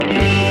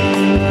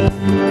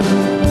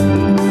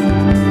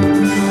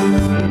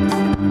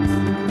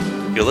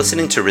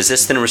listening to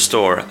Resist and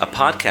Restore, a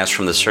podcast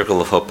from the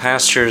Circle of Hope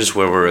Pastors,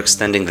 where we're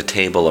extending the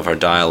table of our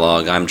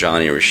dialogue. I'm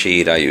Johnny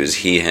Rashid. I use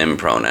he, him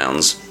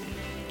pronouns.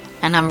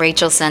 And I'm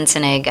Rachel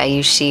Sensenig. I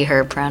use she,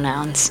 her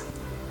pronouns.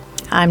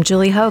 I'm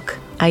Julie Hoke.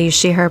 I use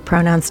she, her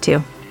pronouns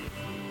too.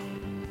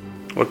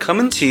 We're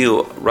coming to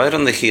you right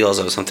on the heels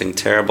of something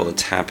terrible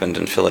that's happened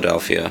in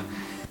Philadelphia,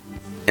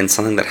 and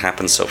something that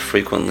happens so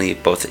frequently,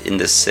 both in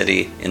this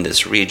city, in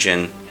this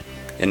region,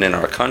 and in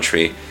our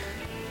country.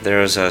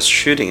 There was a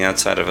shooting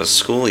outside of a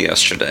school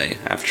yesterday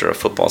after a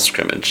football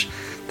scrimmage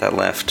that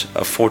left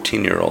a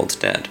 14-year-old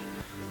dead.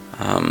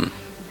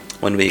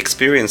 When we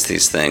experience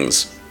these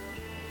things,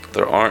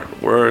 there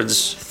aren't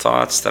words,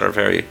 thoughts that are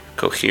very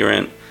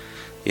coherent.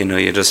 You know,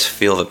 you just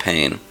feel the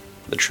pain,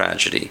 the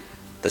tragedy,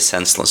 the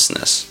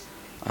senselessness.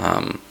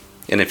 And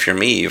if you're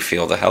me, you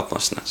feel the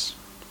helplessness.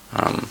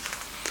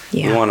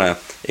 We want to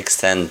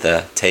extend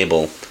the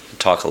table and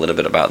talk a little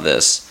bit about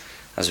this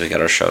as we get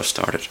our show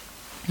started.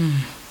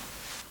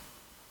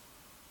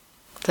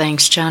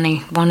 Thanks,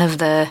 Johnny.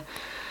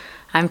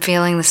 I'm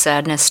feeling the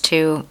sadness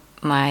too.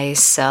 My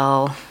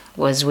cell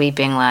was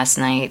weeping last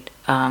night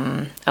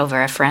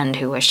over a friend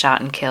who was shot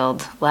and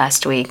killed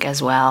last week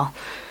as well.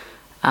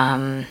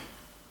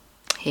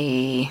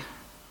 He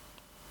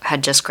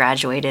had just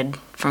graduated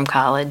from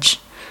college,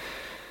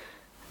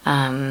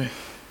 and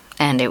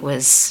it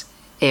was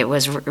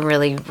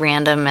really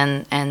random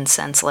and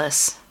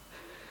senseless.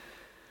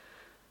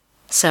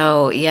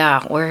 So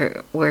yeah,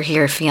 we're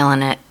here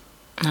feeling it.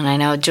 And I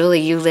know, Julie,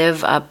 you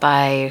live up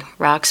by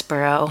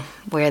Roxborough,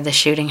 where the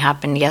shooting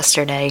happened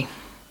yesterday.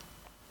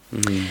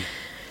 Mm.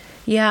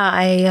 Yeah,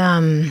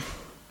 I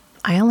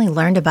only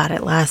learned about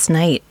it last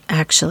night,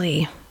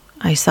 actually.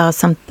 I saw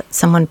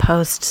someone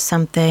post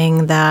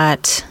something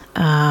that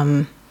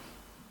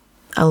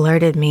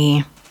alerted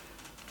me.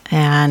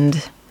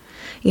 And,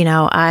 you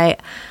know, I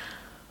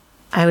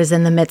was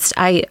in the midst.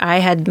 I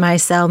had my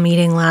cell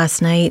meeting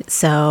last night,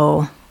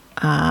 so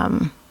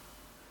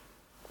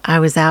I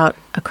was out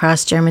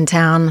across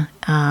Germantown,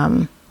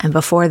 and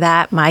before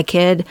that, my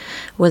kid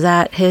was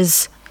at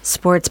his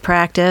sports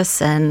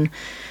practice, and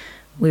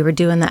we were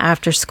doing the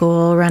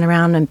after-school run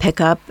around and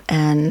pick up,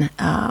 and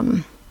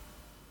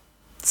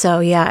so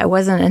yeah, it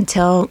wasn't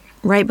until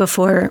right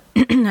before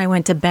I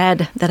went to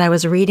bed that I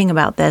was reading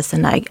about this,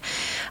 and I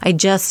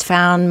just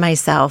found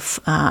myself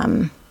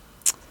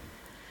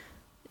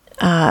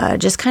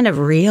just kind of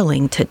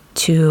reeling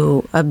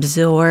to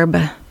absorb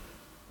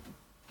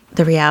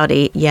the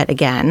reality yet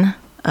again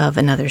of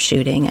another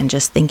shooting, and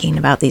just thinking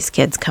about these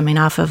kids coming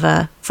off of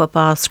a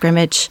football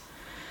scrimmage,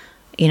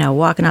 you know,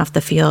 walking off the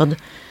field,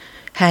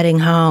 heading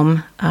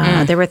home.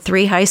 There were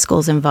 3 high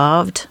schools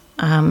involved.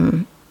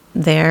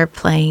 There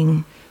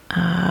playing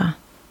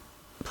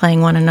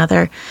one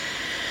another.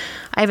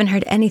 I haven't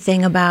heard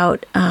anything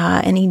about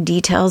any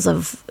details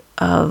of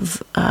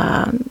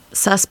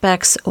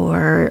suspects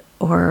or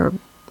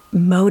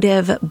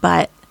motive,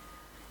 but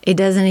it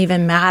doesn't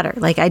even matter.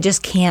 Like, I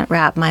just can't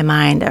wrap my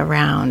mind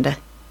around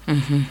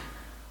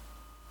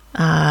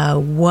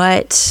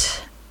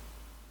what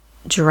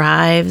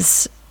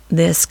drives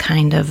this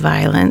kind of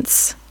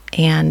violence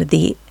and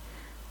the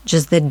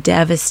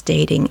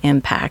devastating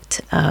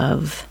impact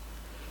of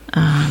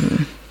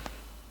the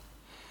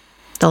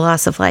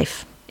loss of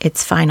life.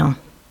 It's final.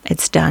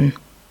 It's done.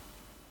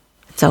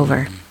 It's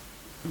over.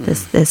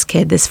 This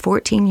kid, this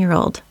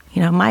 14-year-old,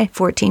 you know, my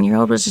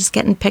 14-year-old was just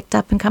getting picked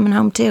up and coming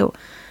home too.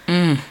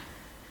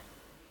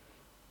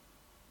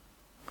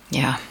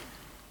 Yeah.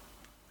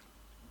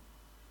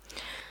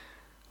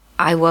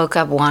 I woke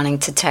up wanting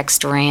to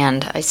text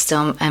Rand. I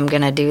still am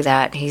going to do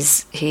that.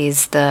 He's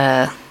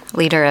the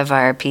leader of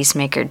our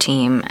Peacemaker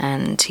team,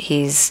 and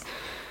he's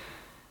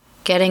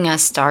getting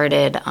us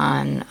started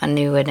on a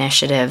new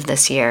initiative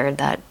this year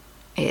that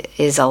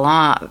is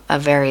a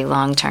very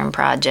long-term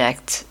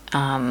project,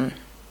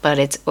 but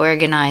it's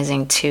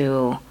organizing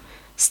to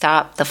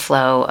stop the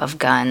flow of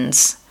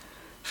guns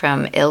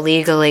from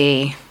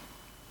illegally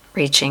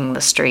reaching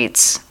the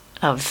streets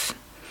of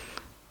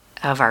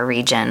our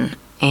region.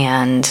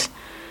 And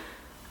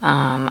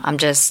I'm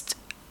just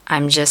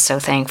so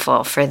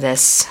thankful for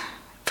this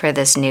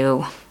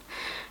new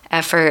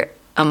effort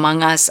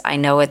among us. I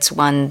know it's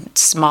one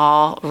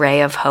small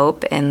ray of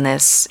hope in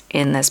this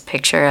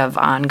picture of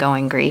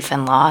ongoing grief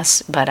and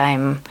loss, but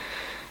I'm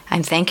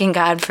thanking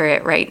God for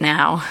it right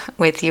now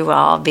with you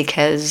all,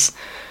 because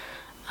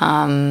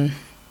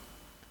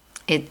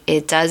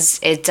it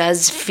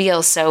does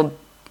feel so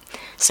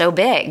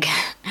big,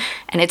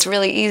 and it's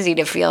really easy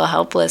to feel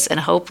helpless and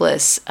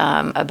hopeless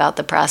about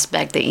the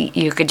prospect that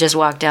you could just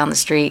walk down the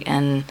street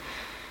and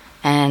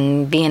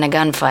be in a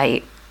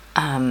gunfight.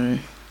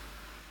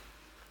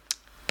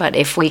 But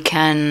if we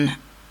can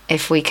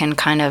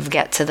kind of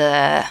get to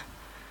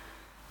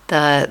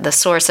the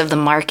source of the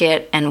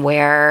market and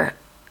where,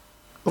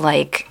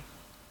 like,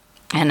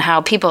 and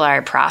how people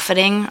are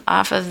profiting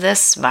off of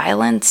this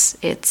violence,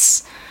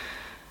 it's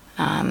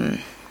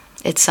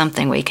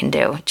something we can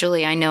do.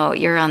 Julie, I know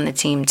you're on the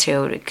team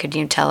too. Could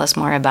you tell us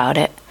more about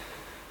it?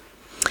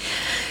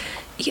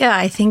 Yeah,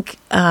 I think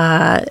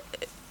that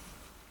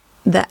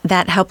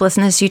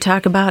helplessness you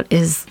talk about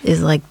is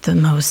like the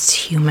most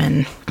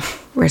human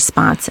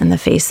response in the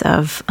face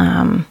of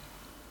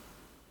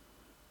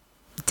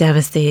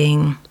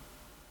devastating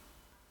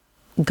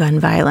gun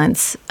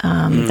violence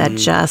that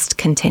just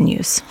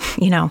continues.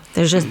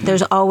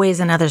 There's always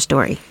another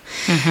story.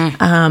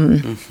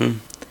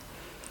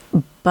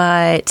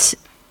 But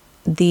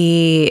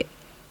the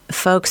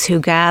folks who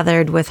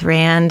gathered with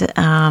Rand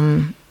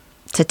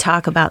to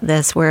talk about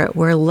this, we're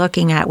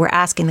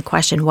asking the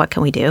question, what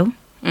can we do?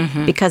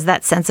 Because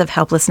that sense of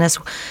helplessness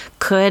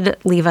could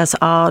leave us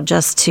all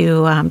just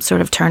to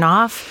sort of turn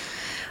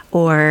off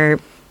or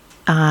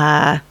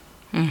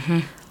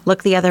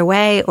look the other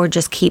way or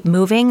just keep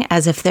moving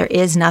as if there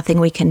is nothing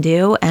we can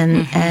do.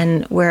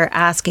 And we're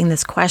asking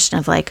this question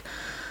of like,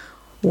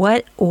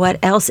 what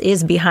else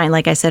is behind?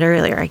 Like I said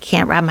earlier, I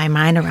can't wrap my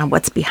mind around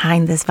what's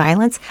behind this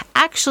violence.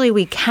 Actually,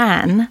 we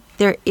can.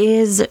 There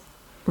is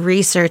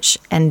research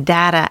and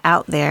data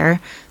out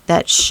there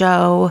that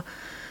show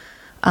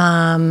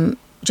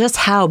just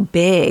how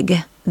big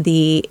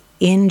the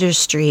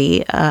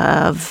industry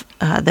of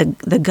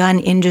the gun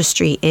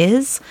industry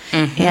is,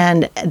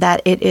 and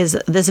that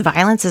this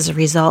violence is a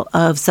result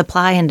of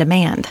supply and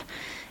demand,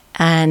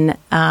 and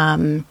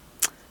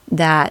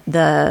that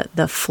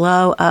the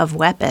flow of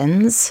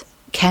weapons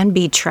can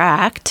be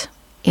tracked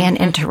and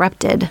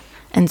interrupted.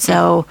 And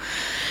so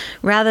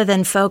rather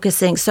than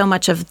focusing, so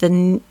much of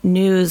the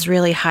news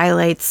really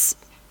highlights,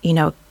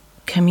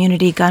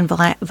 community gun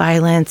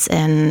violence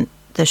and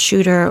the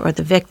shooter or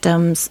the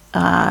victims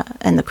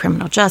and the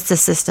criminal justice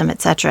system,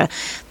 etc.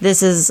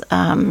 This is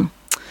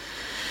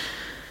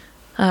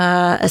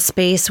a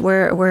space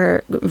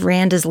where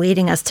Rand is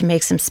leading us to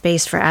make some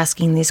space for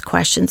asking these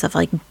questions of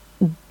like,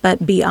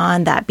 but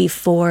beyond that,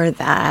 before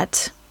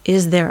that,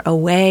 is there a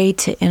way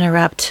to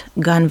interrupt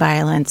gun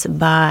violence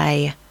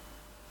by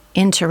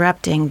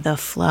interrupting the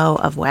flow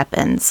of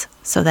weapons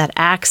so that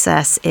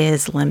access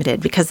is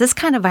limited? Because this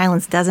kind of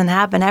violence doesn't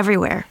happen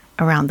everywhere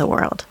around the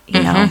world,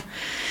 know?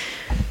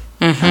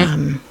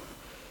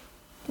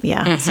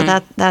 So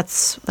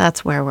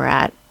that's where we're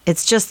at.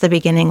 It's just the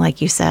beginning,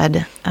 like you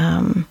said.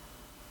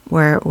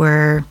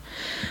 We're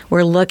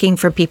looking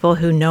for people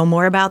who know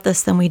more about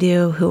this than we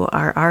do, who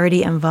are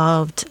already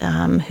involved,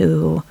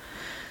 who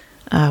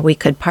we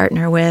could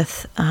partner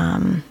with,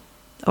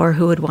 or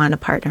who would want to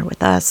partner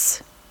with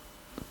us.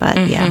 But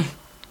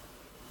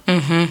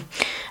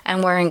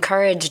And we're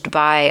encouraged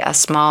by a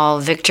small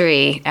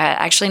victory,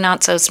 actually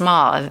not so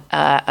small,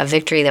 a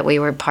victory that we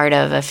were part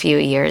of a few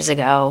years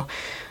ago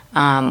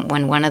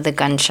when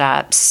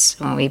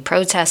when we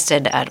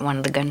protested at one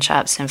of the gun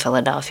shops in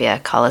Philadelphia,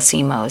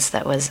 Coliseumos,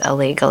 that was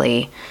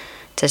illegally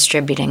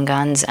distributing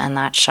guns, and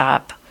that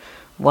shop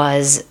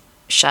was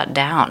shut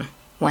down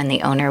when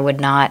the owner would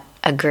not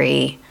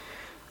agree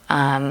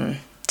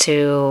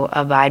to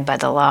abide by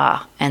the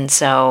law. And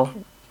so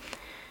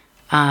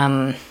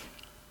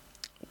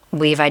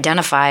we've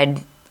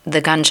identified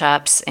the gun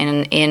shops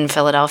in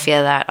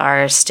Philadelphia that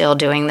are still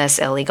doing this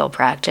illegal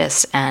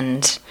practice.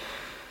 And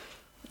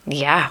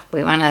we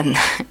want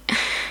to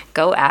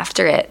go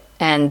after it.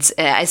 And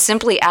I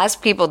simply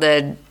ask people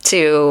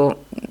to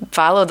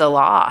follow the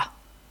law,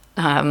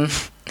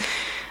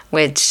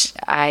 which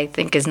I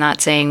think is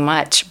not saying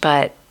much,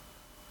 but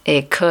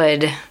it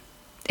could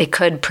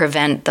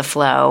prevent the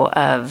flow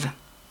of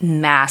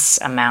mass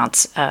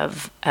amounts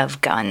of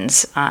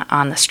guns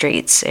on the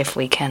streets if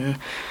we can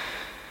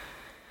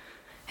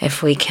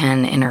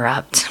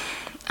interrupt.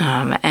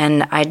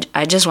 And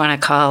I just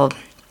want to call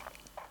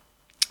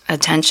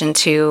attention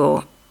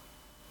to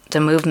the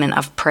movement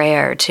of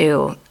prayer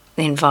too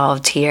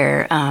involved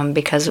here,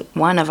 because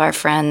one of our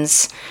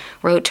friends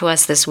wrote to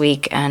us this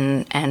week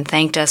and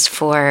thanked us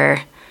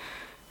for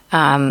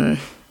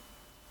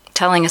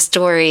telling a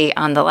story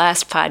on the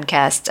last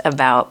podcast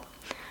about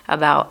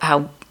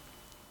how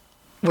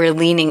we're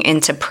leaning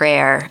into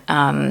prayer.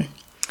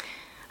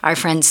 Our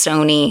friend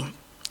Sony,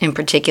 in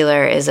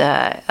particular, is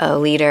a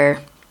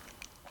leader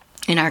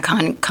in our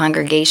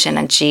congregation,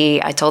 and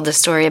I told the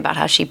story about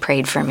how she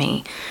prayed for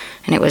me,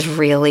 and it was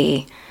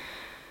really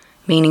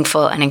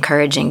meaningful and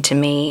encouraging to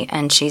me,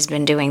 and she's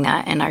been doing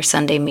that in our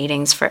Sunday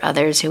meetings for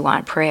others who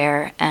want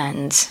prayer.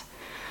 And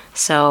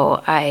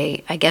so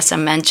I guess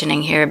I'm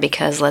mentioning here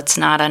because let's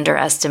not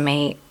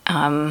underestimate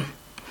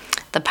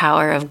the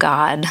power of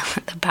God,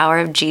 the power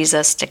of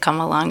Jesus to come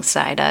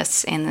alongside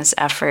us in this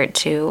effort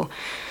to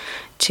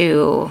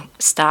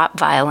stop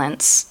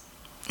violence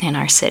in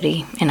our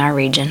city, in our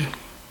region.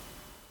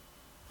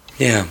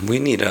 Yeah, we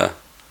need a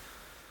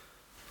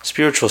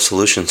spiritual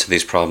solution to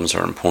these problems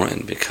are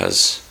important,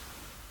 because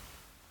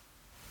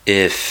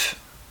if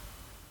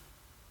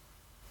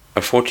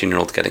a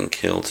 14-year-old getting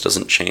killed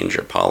doesn't change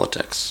your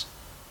politics,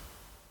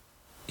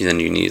 then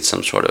you need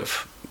some sort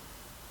of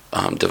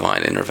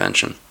divine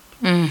intervention.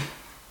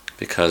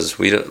 Because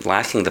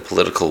lacking the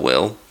political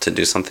will to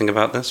do something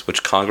about this,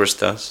 which Congress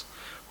does,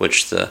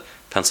 which the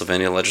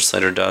Pennsylvania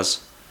legislature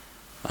does,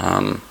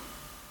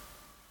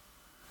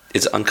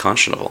 is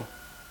unconscionable.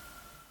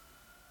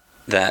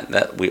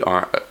 that we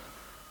are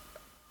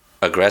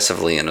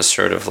aggressively and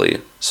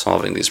assertively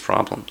solving these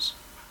problems.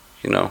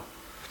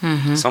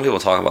 Some people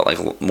talk about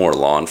like more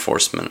law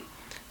enforcement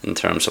in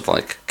terms of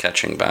like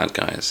catching bad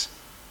guys,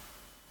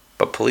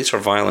 but police are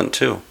violent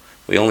too.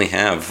 We only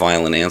have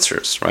violent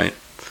answers, right?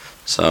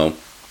 So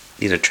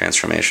need a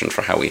transformation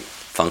for how we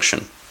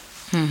function.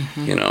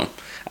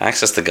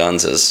 Access to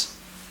guns is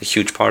a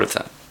huge part of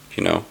that.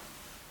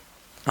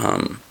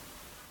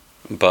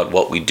 But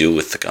what we do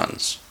with the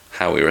guns,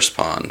 how we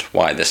respond,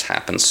 why this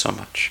happens so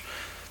much,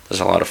 there's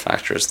a lot of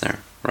factors there,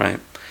 right?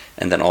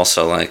 And then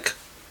also, like,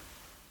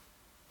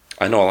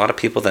 I know a lot of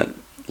people that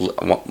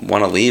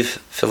want to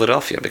leave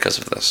Philadelphia because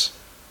of this.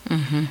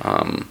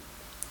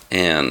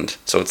 And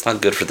so it's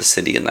not good for the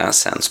city in that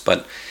sense,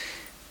 but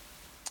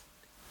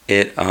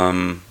it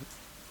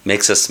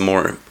makes us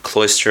more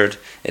cloistered,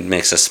 it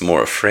makes us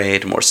more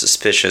afraid, more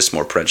suspicious,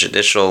 more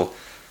prejudicial,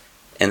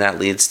 and that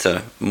leads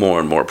to more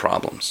and more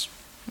problems.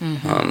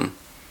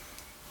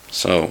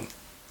 So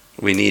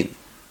we need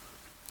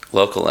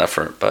local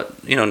effort,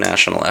 but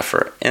national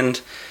effort,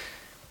 and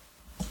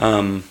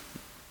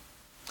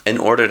in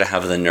order to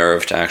have the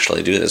nerve to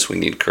actually do this, we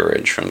need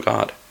courage from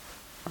God.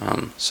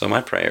 So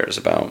my prayer is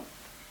about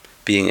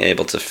being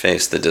able to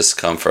face the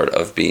discomfort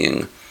of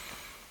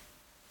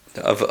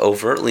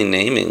overtly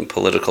naming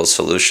political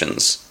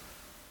solutions,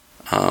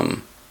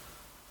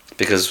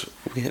 because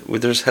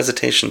there's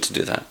hesitation to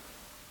do that.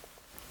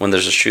 When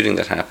there's a shooting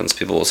that happens,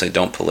 people will say,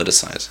 don't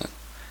politicize it,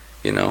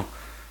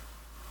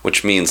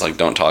 which means, like,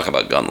 don't talk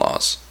about gun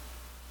laws.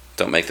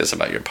 Don't make this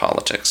about your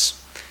politics.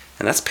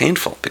 And that's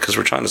painful because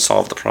we're trying to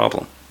solve the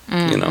problem,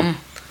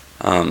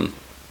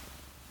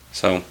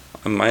 So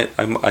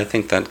I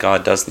think that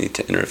God does need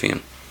to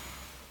intervene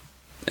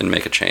and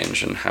make a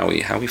change in how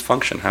we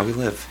function, how we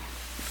live.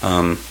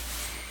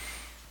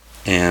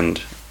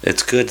 And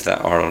it's good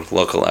that our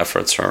local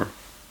efforts are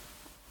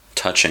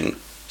touching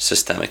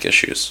systemic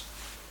issues.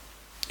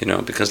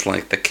 Because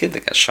like the kid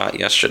that got shot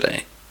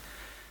yesterday,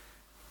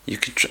 we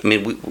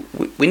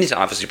need to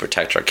obviously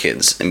protect our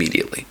kids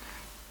immediately,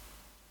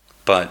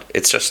 but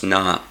it's just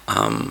not.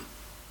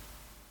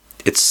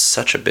 It's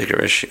such a bigger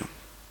issue.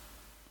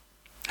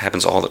 It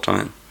happens all the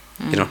time.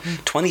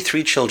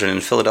 23 children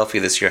in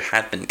Philadelphia this year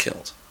had been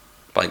killed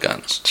by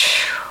guns.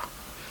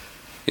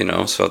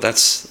 So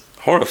that's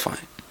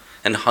horrifying,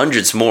 and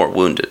hundreds more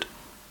wounded.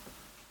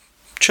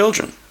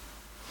 Children.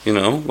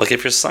 Like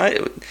if your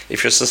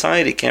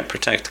society can't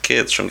protect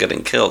kids from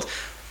getting killed,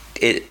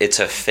 it's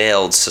a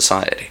failed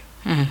society.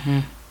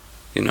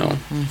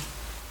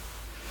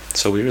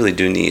 So we really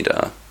do need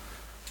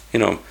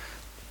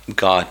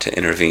God to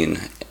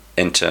intervene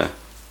and to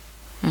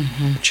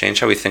change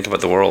how we think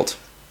about the world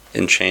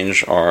and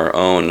change our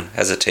own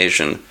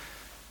hesitation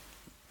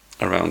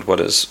around what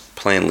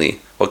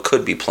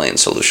could be plain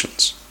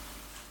solutions.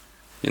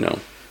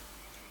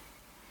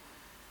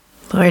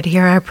 Lord,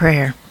 hear our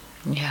prayer.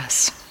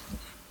 Yes.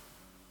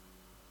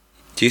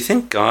 Do you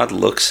think God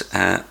looks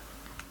at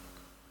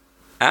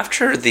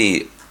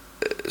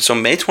so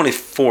May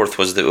 24th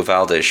was the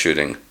Uvalde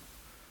shooting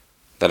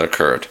that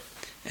occurred,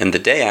 and the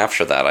day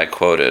after that I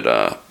quoted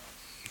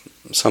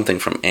something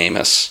from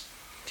Amos.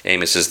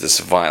 Amos is this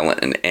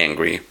violent and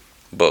angry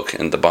book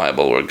in the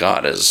Bible where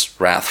God is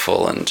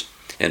wrathful and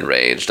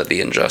enraged at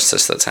the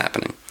injustice that's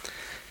happening.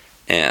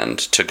 And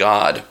to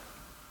God,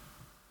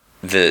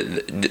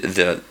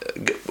 the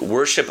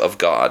worship of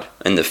God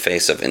in the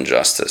face of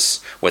injustice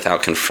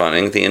without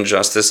confronting the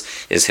injustice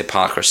is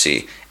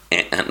hypocrisy,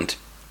 and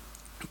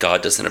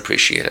God doesn't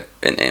appreciate it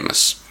in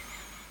Amos.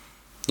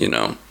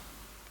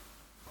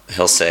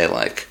 He'll say,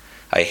 like,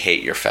 I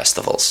hate your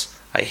festivals,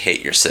 I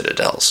hate your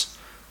citadels.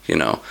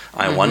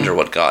 I wonder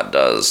what God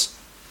does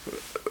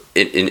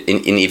in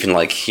even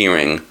like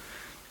hearing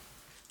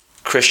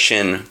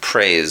Christian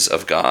praise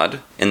of God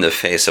in the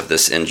face of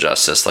this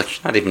injustice. Like,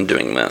 you're not even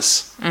doing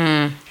this.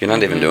 You're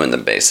not even doing the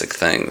basic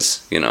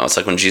things. It's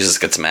like when Jesus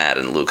gets mad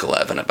in Luke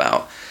 11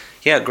 about,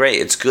 yeah,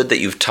 great, it's good that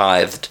you've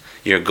tithed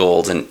your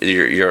gold and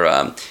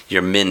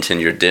your mint and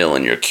your dill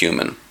and your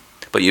cumin,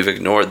 but you've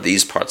ignored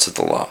these parts of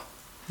the law.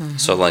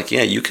 So, like,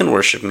 yeah, you can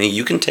worship me,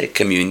 you can take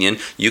communion,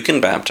 you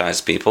can baptize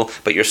people,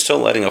 but you're still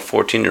letting a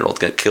 14-year-old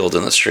get killed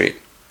in the street.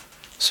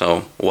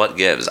 So, what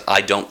gives?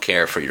 I don't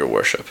care for your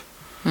worship.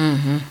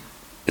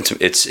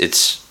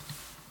 It's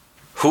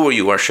who are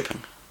you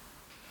worshiping?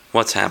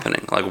 What's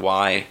happening? Like,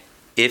 why?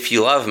 If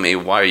you love me,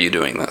 why are you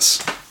doing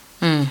this?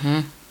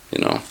 I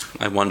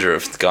wonder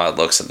if God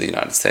looks at the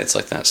United States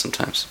like that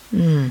sometimes.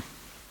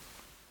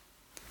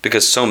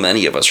 Because so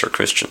many of us are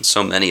Christians.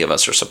 So many of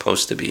us are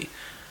supposed to be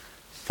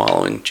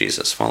following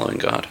Jesus, following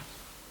God.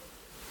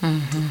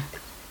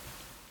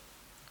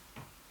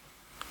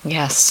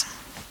 Yes.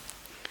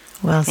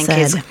 Well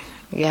said.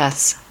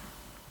 Yes.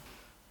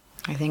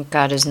 I think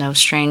God is no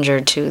stranger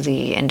to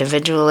the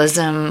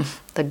individualism,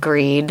 the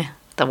greed,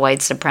 the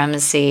white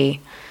supremacy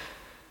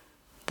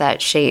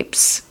that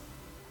shapes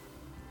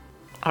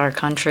our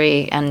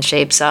country and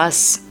shapes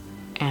us.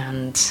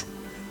 And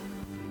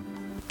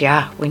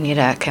yeah, we need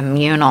a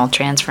communal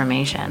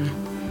transformation.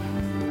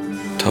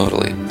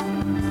 Totally.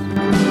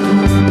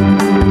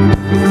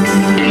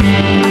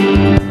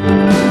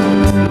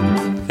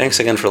 Thanks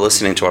again for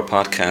listening to our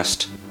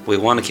podcast. We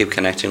want to keep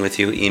connecting with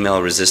you. Email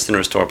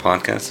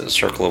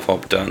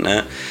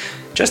resistandrestorepodcast@circleofhope.net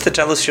just to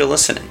tell us you're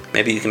listening.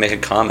 Maybe you can make a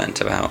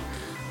comment about,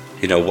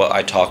 what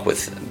I talked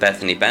with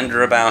Bethany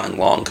Bender about in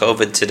long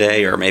COVID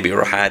today, or maybe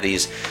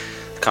Rohadi's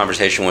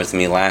conversation with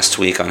me last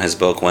week on his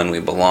book, When We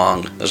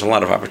Belong. There's a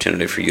lot of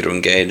opportunity for you to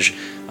engage.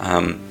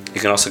 You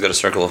can also go to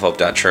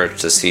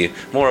circleofhope.church to see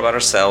more about our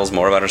cells,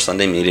 more about our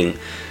Sunday meeting.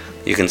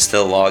 You can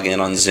still log in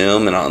on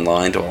Zoom and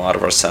online to a lot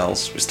of our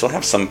cells. We still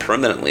have some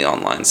permanently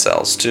online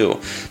cells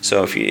too.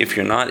 So if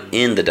you're not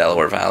in the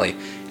Delaware Valley,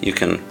 you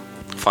can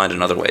find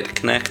another way to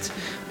connect.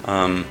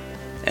 And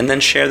then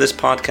share this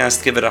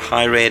podcast, give it a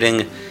high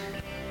rating,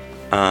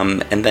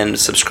 and then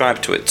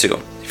subscribe to it too.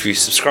 If you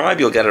subscribe,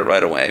 you'll get it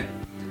right away.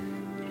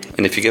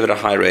 And if you give it a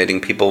high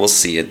rating, people will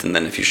see it. And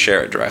then if you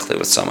share it directly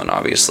with someone,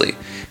 obviously,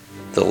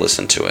 they'll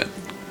listen to it.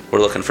 We're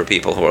looking for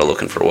people who are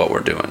looking for what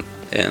we're doing.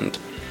 And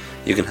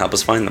you can help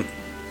us find them.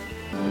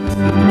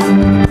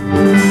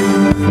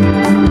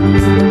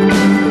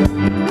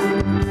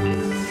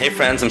 Hey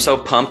friends, I'm so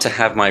pumped to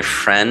have my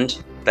friend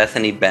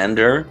Bethany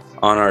Bender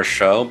on our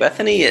show.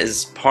 Bethany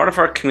is part of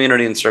our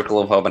community in Circle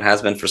of Hope and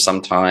has been for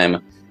some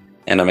time,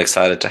 and I'm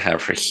excited to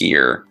have her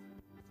here.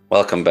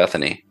 Welcome,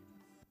 Bethany.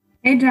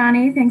 Hey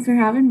Johnny, thanks for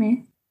having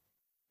me.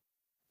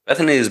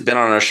 Bethany has been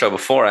on our show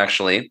before,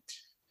 actually,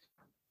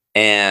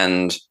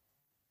 and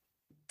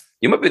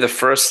you might be the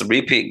first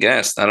repeat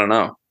guest. I don't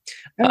know.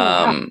 Oh,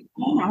 wow. An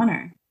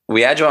honor.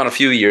 We had you on a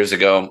few years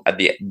ago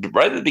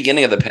right at the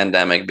beginning of the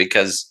pandemic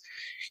because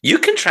you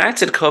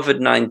contracted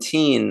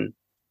COVID-19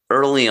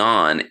 early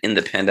on in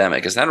the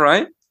pandemic. Is that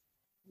right?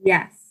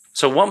 Yes.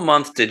 So what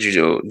month did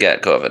you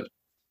get COVID?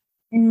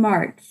 In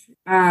March.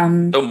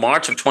 So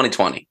March of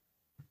 2020.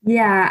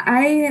 Yeah,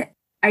 I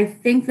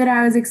think that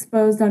I was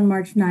exposed on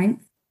March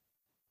 9th.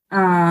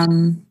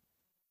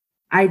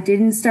 I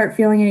didn't start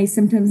feeling any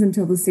symptoms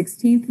until the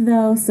 16th,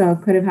 though, so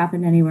it could have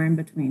happened anywhere in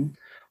between.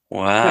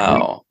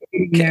 Wow.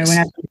 When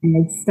I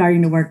was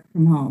starting to work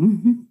from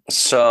home.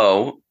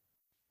 So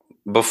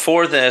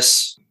before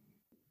this,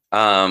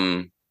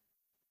 I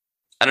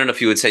don't know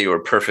if you would say you were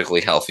perfectly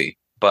healthy,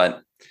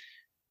 but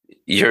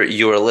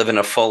you were living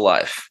a full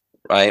life,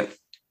 right?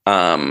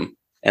 And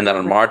then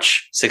on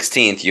March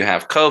 16th, you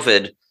have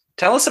COVID.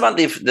 Tell us about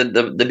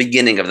the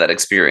beginning of that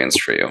experience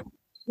for you.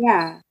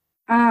 Yeah.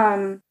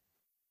 I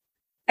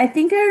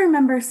think I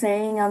remember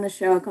saying on the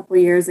show a couple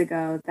of years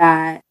ago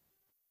that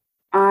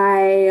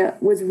I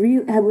was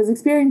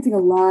experiencing a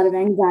lot of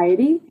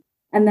anxiety.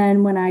 And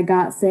then when I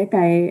got sick,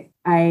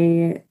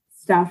 I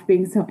stopped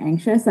being so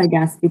anxious, I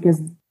guess,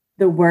 because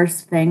the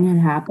worst thing had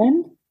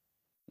happened.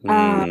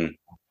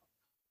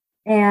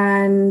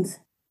 And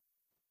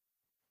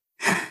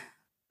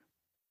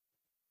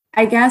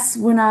I guess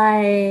when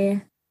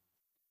I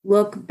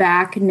look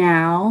back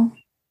now,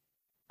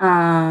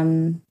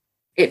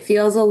 it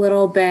feels a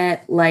little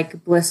bit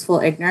like blissful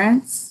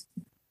ignorance.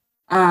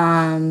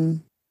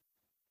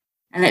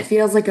 And it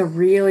feels like a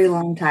really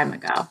long time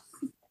ago.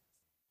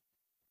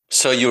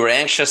 So you were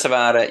anxious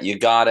about it. You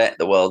got it.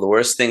 Well, the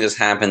worst thing has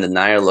happened. And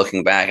now you're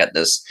looking back at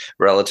this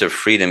relative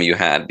freedom you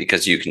had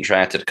because you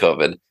contracted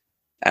COVID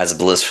as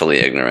blissfully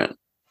ignorant.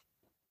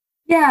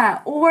 Yeah.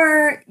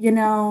 Or,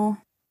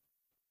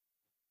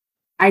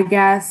 I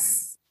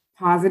guess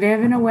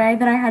positive in a way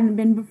that I hadn't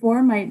been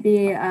before might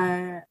be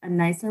a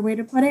nicer way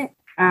to put it.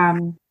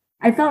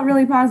 I felt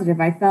really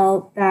positive. I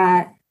felt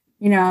that,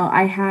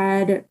 I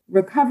had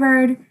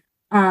recovered.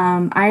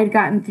 I had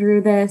gotten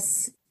through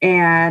this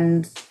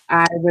and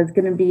I was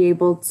going to be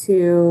able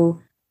to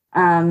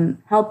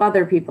help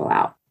other people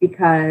out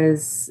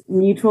because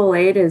mutual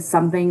aid is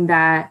something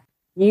that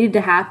needed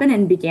to happen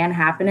and began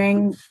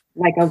happening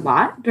like a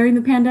lot during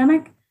the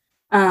pandemic.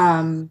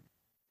 So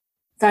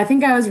I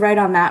think I was right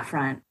on that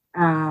front.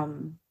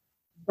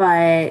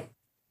 But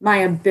my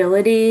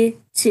ability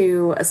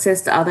to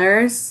assist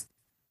others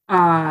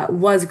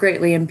was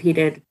greatly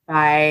impeded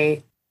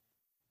by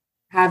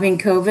having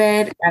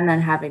COVID and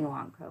then having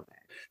long COVID.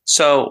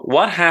 So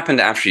what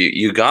happened after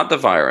you got the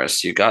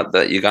virus, you got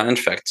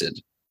infected,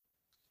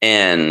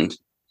 and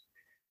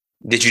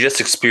did you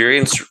just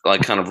experience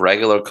like kind of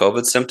regular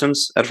COVID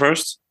symptoms at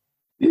first?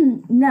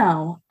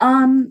 No.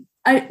 So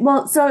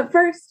at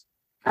first,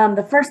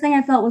 the first thing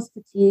I felt was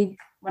fatigue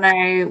when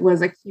I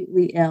was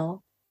acutely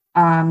ill,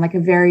 like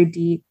a very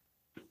deep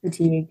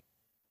fatigue.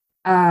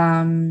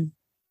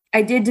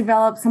 I did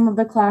develop some of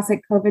the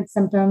classic COVID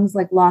symptoms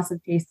like loss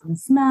of taste and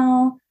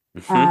smell,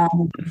 a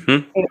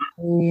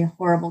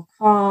horrible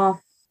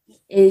cough,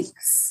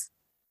 aches,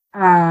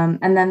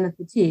 and then the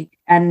fatigue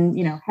and,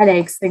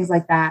 headaches, things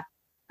like that.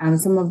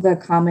 Some of the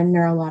common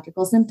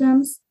neurological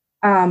symptoms.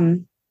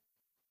 And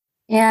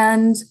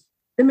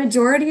the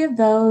majority of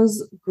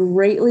those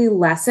greatly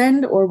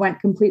lessened or went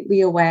completely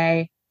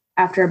away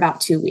after about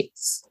 2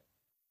 weeks.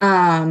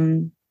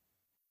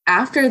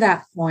 After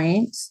that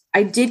point,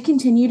 I did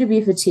continue to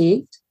be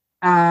fatigued.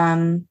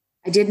 I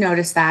did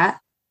notice that.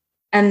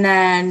 And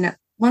then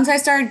once I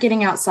started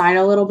getting outside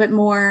a little bit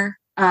more,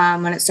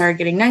 when it started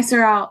getting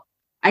nicer out,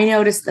 I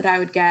noticed that I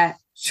would get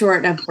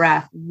short of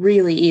breath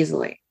really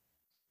easily.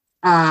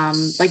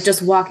 Like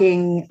just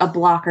walking a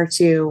block or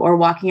two or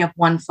walking up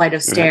one flight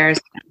of stairs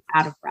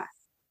out of breath.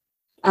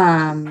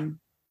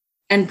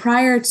 And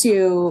prior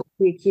to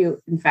the acute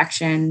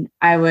infection,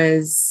 I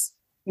was,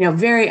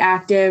 very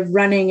active,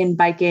 running and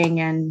biking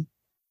and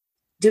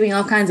doing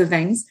all kinds of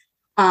things.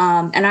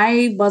 And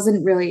I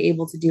wasn't really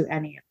able to do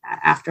any of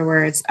that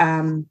afterwards.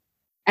 And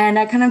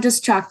I kind of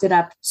just chalked it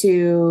up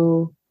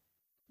to,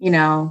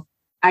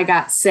 I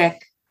got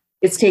sick.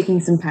 It's taking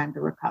some time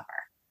to recover.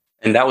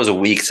 And that was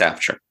weeks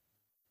after.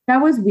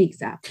 That was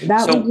weeks after.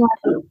 That was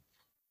like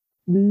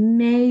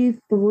May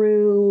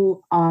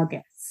through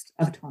August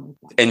of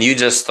 2020. And you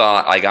just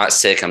thought, I got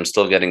sick. I'm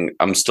still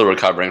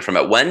recovering from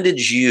it. When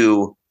did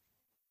you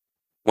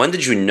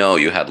know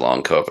you had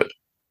long COVID?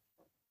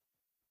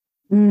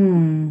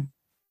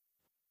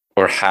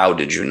 Or how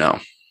did you know?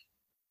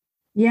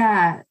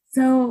 Yeah.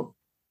 So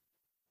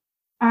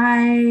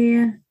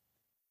I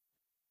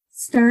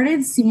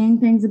started seeing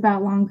things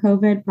about long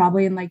COVID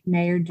probably in like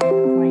May or June of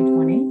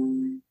 2020.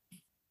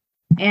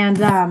 And,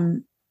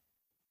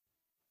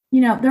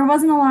 there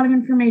wasn't a lot of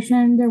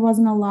information. There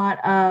wasn't a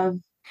lot of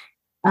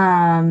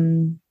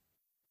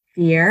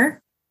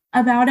fear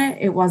about it.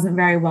 It wasn't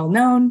very well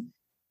known.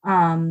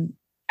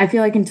 I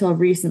feel like until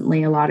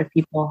recently, a lot of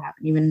people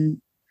haven't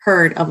even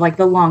heard of like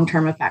the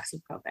long-term effects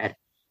of COVID.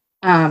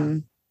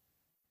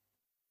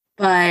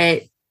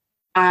 But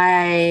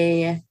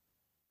I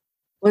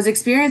was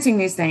experiencing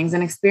these things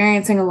and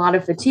experiencing a lot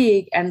of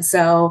fatigue. And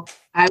so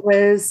I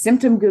was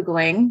symptom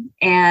Googling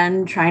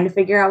and trying to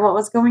figure out what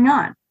was going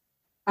on.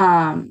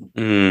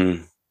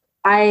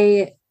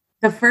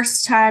 The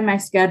first time I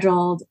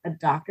scheduled a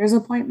doctor's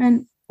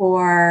appointment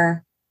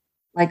for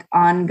like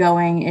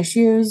ongoing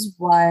issues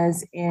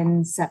was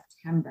in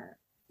September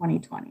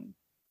 2020.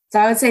 So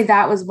I would say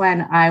that was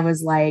when I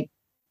was like,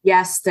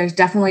 yes, there's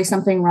definitely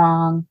something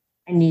wrong.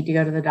 I need to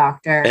go to the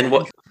doctor. And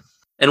what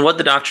did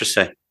the doctor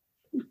say?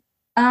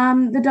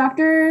 The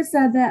doctor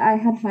said that I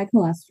had high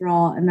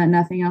cholesterol and that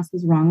nothing else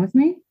was wrong with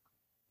me.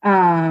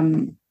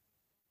 And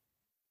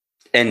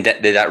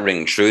did that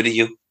ring true to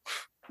you?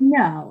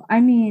 No,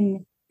 I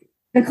mean,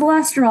 the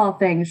cholesterol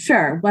thing,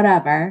 sure,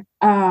 whatever.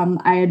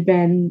 I had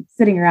been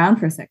sitting around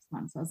for 6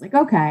 months. So I was like,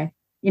 okay,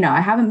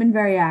 I haven't been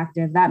very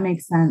active. That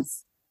makes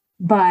sense.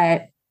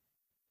 But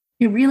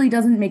it really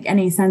doesn't make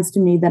any sense to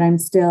me that I'm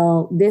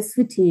still this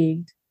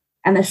fatigued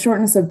and the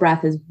shortness of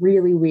breath is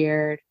really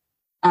weird.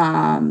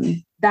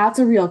 That's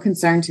a real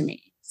concern to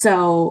me.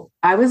 So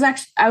I was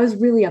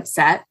really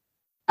upset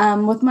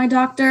with my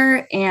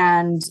doctor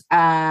and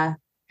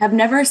have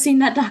never seen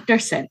that doctor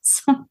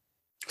since.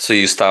 So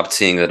you stopped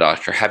seeing the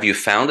doctor. Have you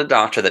found a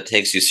doctor that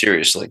takes you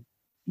seriously?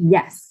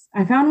 Yes,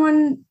 I found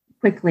one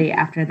quickly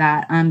after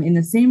that in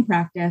the same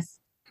practice.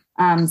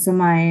 So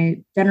my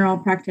general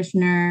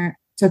practitioner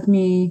took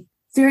me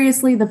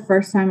seriously the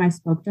first time I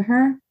spoke to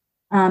her.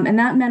 And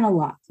that meant a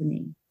lot to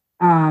me.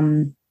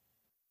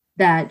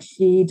 That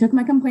she took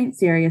my complaint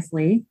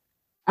seriously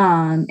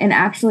and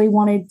actually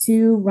wanted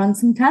to run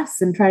some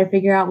tests and try to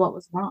figure out what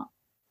was wrong.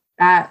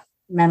 That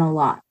meant a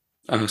lot.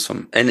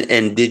 Awesome.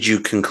 And did you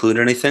conclude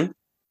anything?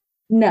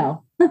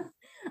 No.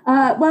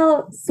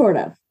 Well, sort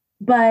of.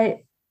 But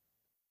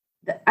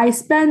I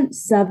spent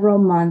several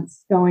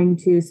months going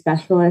to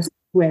specialists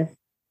with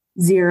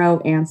zero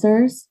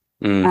answers.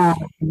 Did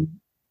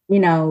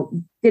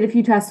a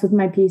few tests with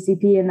my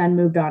PCP and then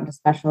moved on to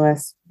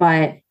specialists.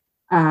 But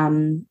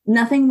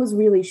nothing was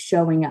really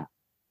showing up.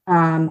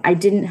 I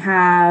didn't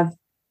have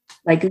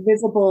like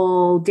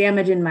visible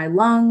damage in my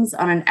lungs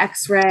on an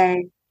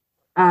X-ray.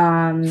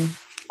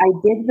 I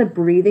did the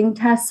breathing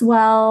tests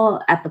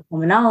well at the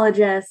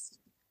pulmonologist.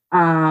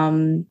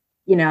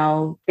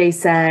 They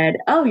said,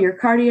 oh, your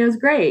cardio is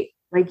great.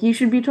 Like you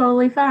should be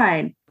totally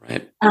fine.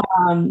 Right.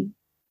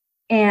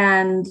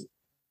 And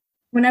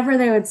whenever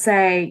they would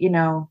say,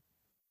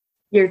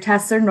 your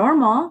tests are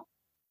normal,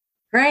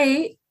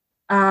 great.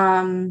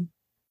 The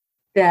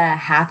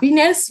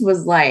happiness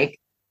was like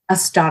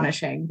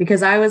astonishing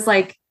because I was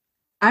like,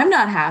 I'm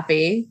not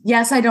happy.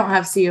 Yes, I don't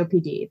have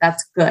COPD.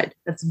 That's good.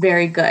 That's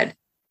very good.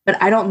 But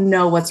I don't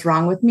know what's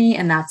wrong with me.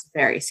 And that's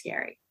very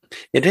scary.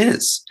 It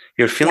is.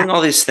 You're feeling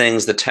all these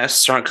things. The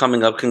tests aren't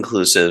coming up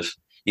conclusive.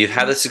 You've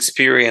had this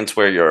experience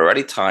where you're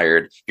already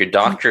tired. Your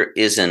doctor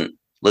isn't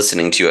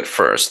listening to you at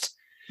first.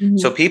 Mm-hmm.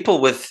 So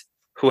people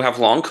who have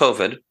long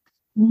COVID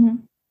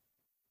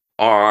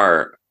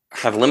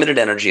have limited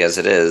energy as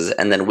it is.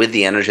 And then with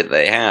the energy that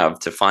they have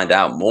to find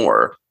out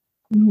more,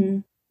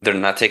 they're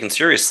not taken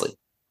seriously.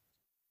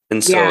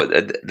 And so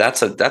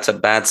that's a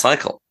bad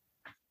cycle.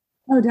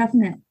 Oh,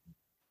 definitely.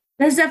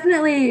 There's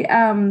definitely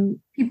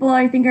people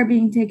I think are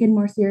being taken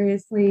more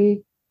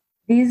seriously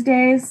these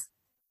days.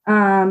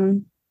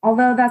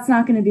 Although that's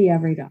not going to be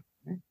every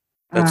doctor.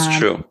 That's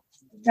true.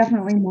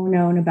 Definitely more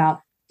known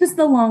about just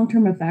the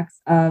long-term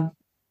effects of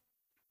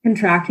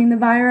contracting the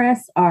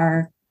virus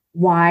are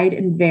wide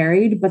and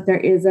varied, but there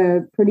is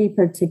a pretty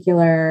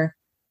particular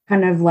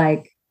kind of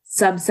like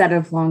subset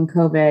of long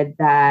COVID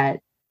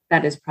that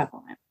is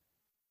prevalent.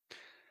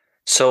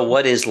 So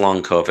what is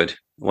long COVID?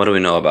 What do we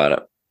know about it?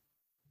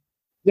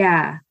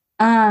 Yeah.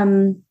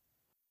 Long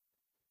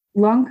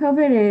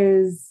COVID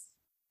is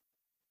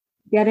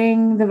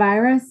getting the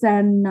virus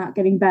and not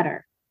getting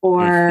better,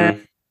 or Hmm.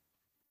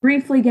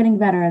 briefly getting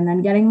better and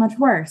then getting much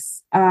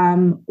worse,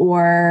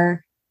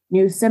 or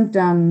new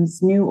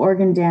symptoms, new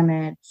organ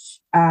damage,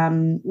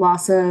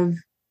 loss of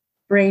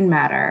brain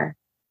matter.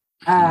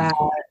 Uh,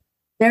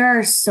 there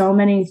are so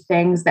many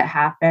things that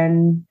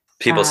happen.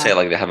 People say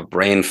like they have a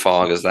brain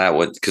fog. Is that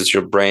what? Because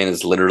your brain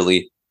is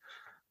literally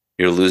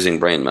you're losing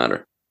brain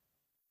matter.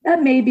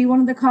 That may be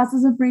one of the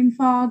causes of brain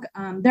fog.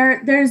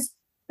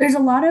 There's a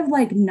lot of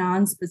like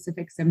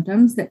non-specific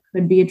symptoms that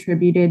could be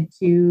attributed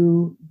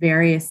to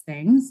various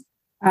things.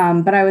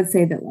 But I would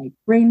say that like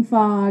brain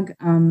fog,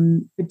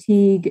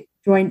 fatigue,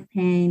 joint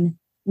pain,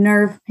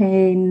 nerve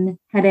pain,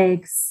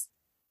 headaches,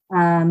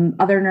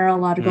 other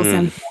neurological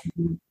Mm.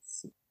 symptoms,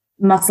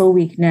 muscle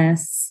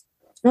weakness.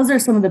 Those are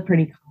some of the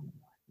pretty common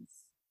ones.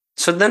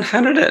 So then,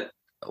 how did it?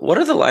 What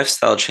are the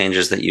lifestyle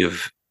changes that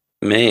you've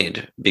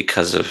made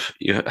because of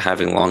you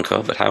having long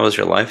COVID? How has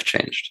your life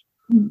changed?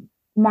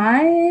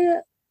 My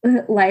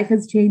life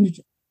has changed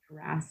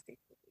drastically.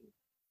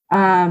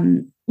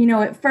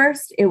 At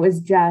first it was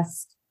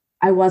just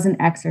I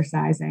wasn't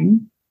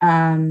exercising.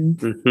 Hmm.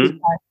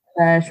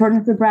 The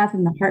shortness of breath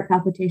and the heart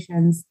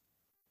palpitations.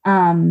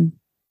 Um,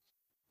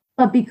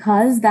 but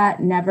because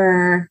that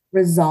never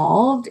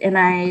resolved, and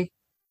I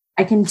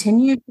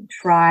continued to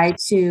try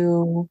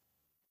to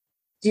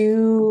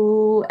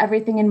do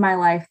everything in my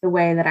life the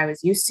way that I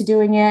was used to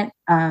doing it.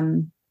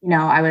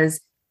 I was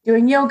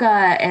doing yoga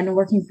and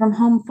working from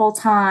home full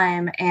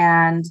time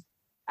and,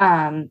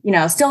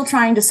 still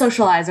trying to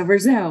socialize over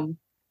Zoom.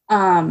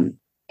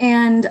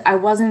 And I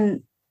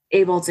wasn't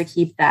able to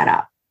keep that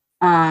up.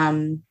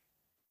 Um,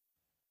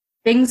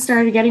 Things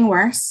started getting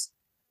worse.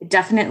 It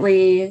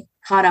definitely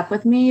caught up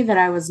with me that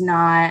I was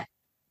not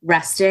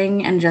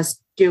resting and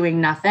just doing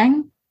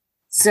nothing.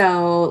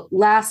 So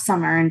last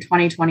summer in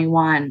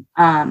 2021,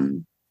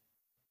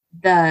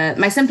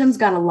 my symptoms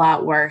got a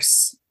lot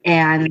worse,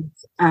 and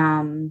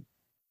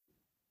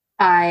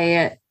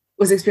I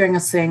was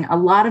experiencing a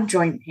lot of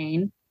joint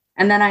pain,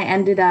 and then I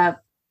ended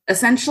up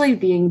essentially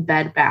being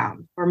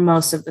bedbound for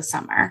most of the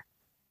summer.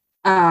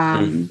 Mm.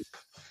 Um,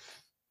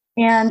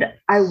 and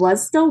I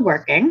was still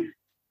working.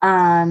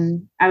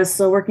 I was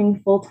still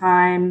working full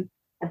time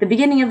at the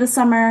beginning of the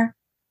summer.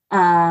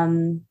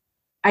 Um,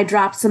 I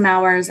dropped some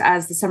hours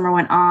as the summer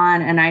went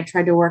on, and I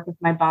tried to work with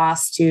my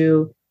boss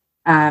to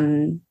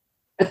um,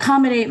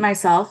 accommodate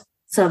myself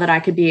so that I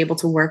could be able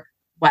to work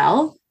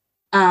well.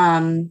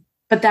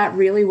 But that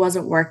really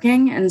wasn't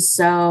working. And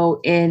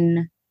so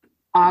in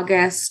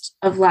August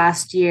of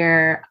last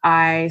year,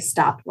 I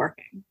stopped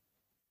working.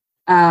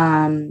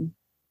 Um,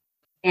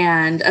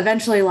 and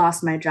eventually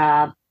lost my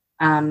job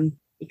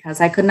because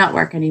I could not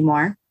work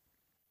anymore.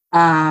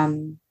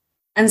 Um,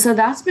 and so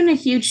that's been a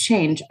huge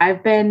change.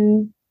 I've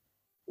been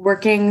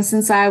working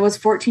since I was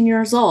 14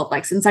 years old,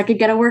 like since I could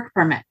get a work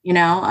permit.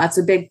 That's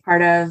a big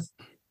part of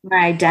my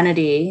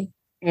identity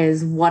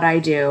is what I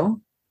do.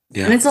 And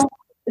Yeah. it's a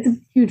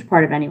huge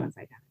part of anyone's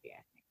identity,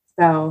 I think.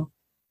 So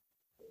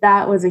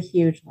that was a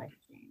huge life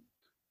change.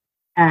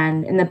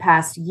 And in the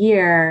past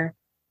year,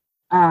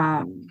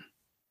 um,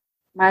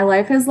 my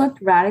life has looked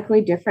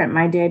radically different.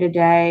 My day to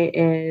day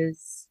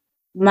is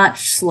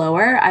much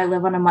slower. I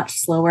live on a much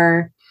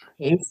slower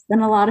pace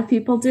than a lot of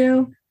people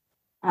do.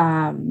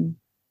 Um,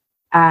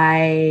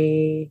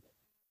 I,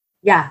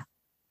 yeah,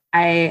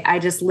 I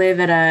just live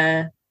at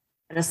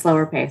a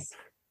slower pace.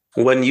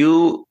 When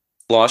you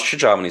lost your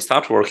job, when you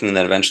stopped working, and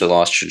then eventually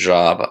lost your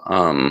job,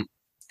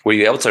 were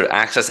you able to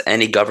access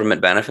any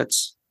government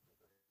benefits?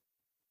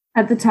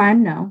 At the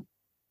time, no.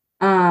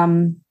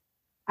 Um,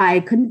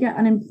 I couldn't get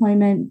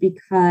unemployment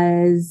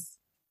because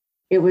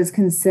it was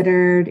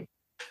considered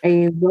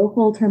a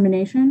local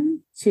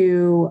termination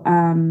to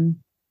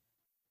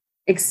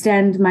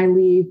extend my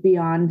leave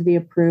beyond the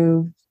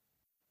approved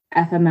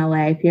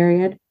FMLA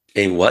period.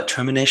 A what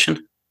termination?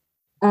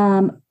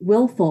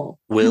 Willful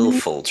termination.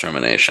 Willful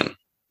termination.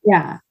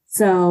 Yeah.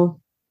 So,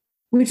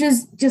 which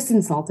is just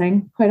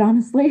insulting, quite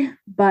honestly.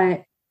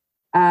 But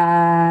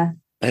That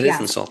is yeah,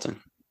 insulting.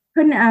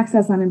 couldn't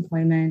access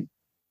unemployment.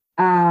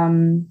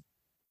 Um,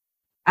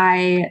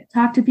 I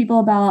talked to people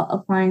about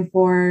applying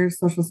for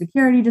Social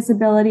Security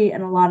disability,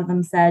 and a lot of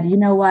them said, you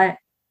know what,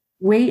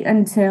 wait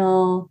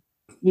until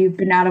you've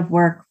been out of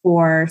work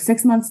for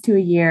 6 months to a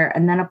year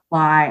and then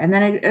apply. And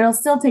then it'll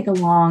still take a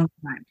long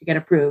time to get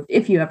approved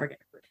if you ever get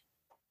approved.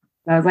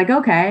 So I was like,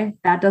 okay,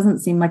 that doesn't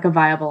seem like a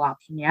viable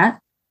option yet.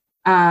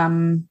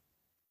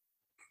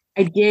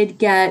 I did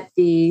get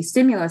the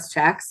stimulus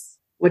checks,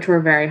 which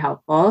were very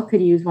helpful.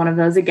 Could use one of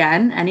those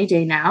again any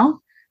day now.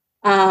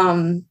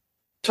 Totally.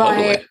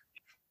 But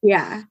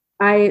yeah,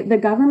 the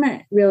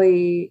government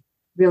really,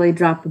 really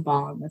dropped the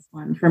ball on this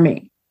one for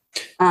me.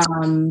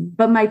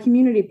 But my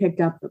community picked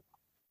up the ball,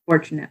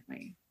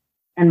 fortunately,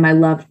 and my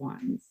loved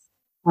ones.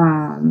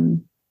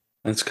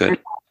 That's good.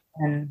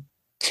 And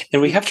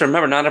And we have to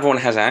remember, not everyone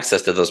has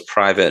access to those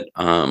private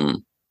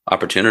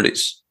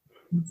opportunities.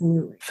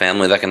 Absolutely.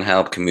 Family that can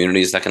help,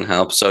 communities that can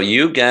help. So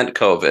you get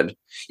COVID,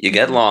 you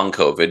get long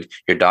COVID,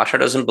 your doctor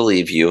doesn't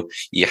believe you,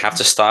 you have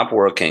to stop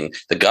working,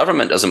 the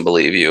government doesn't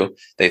believe you,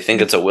 they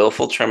think it's a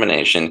willful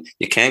termination,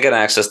 you can't get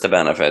access to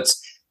benefits.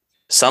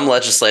 Some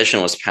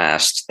legislation was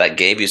passed that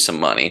gave you some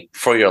money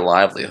for your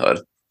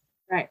livelihood.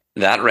 Right.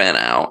 That ran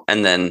out.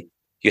 And then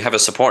you have a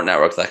support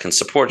network that can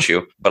support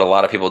you, but a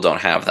lot of people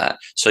don't have that.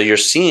 So you're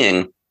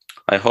seeing,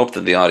 I hope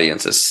that the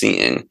audience is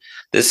seeing,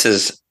 this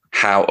is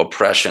how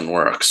oppression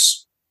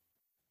works.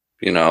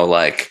 You know,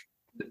 like,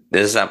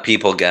 this is how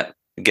people get,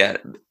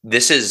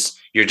 this is,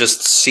 you're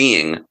just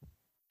seeing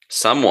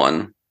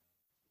someone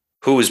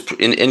who was,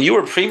 and you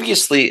were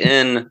previously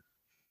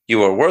you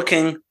were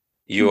working,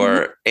 you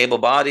were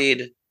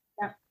able-bodied,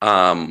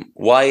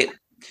 white.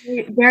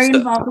 Very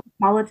involved with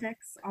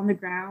politics on the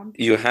ground.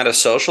 You had a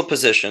social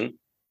position.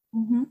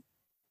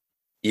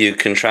 You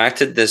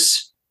contracted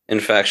this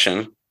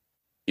infection,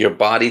 your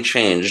body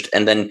changed,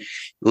 and then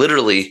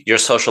literally your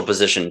social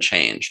position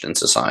changed in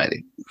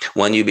society.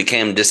 When you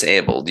became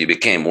disabled, you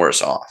became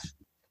worse off.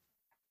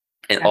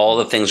 And all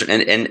the things,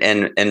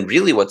 and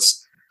really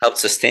what's helped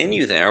sustain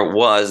you there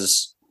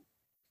was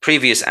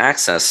previous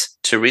access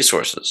to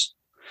resources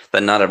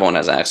that not everyone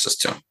has access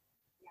to.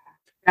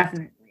 Yeah,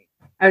 definitely.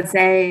 I would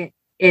say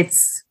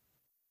it's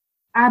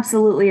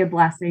absolutely a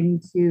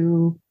blessing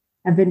to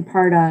have been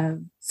part of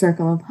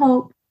Circle of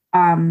Hope,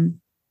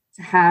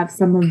 to have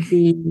some of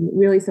the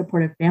really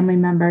supportive family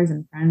members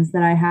and friends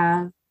that I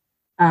have.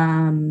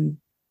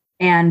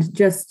 And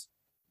just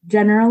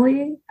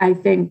generally, I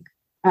think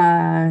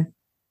I've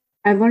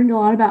learned a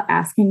lot about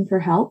asking for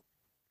help.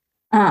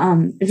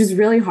 It's just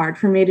really hard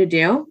for me to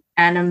do.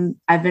 And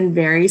I've been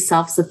very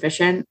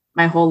self-sufficient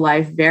my whole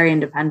life, very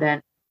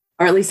independent,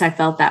 or at least I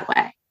felt that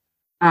way.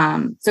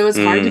 So it's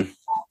hard to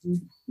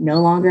become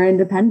no longer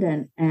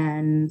independent.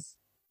 And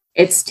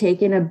it's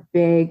taken a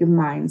big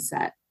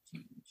mindset.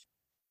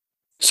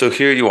 So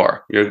here you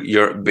are.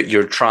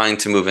 You're trying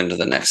to move into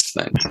the next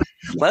thing.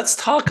 Let's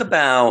talk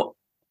about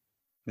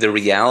the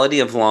reality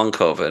of long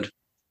COVID.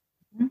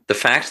 The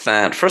fact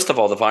that, first of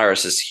all, the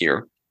virus is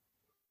here.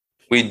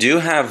 We do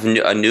have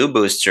a new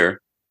booster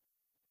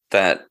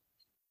that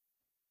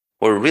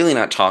we're really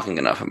not talking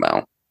enough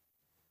about.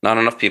 Not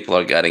enough people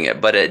are getting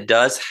it, but it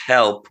does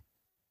help.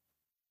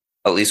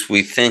 At least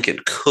we think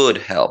it could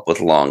help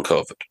with long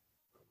COVID.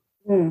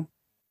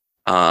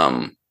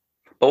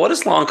 But what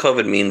does long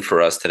COVID mean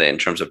for us today in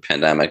terms of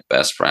pandemic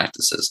best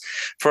practices?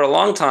 For a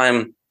long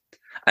time,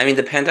 I mean,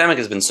 the pandemic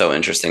has been so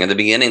interesting. At the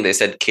beginning, they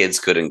said kids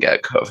couldn't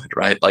get COVID,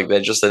 right? Like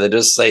they just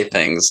say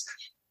things.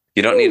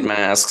 You don't need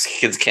masks.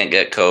 Kids can't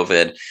get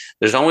COVID.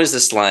 There's always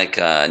this like,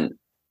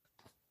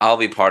 I'll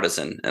be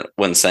partisan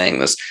when saying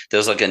this.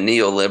 There's like a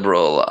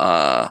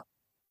neoliberal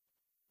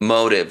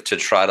motive to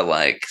try to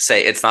like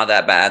say it's not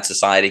that bad.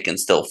 Society can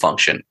still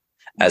function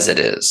as it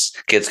is.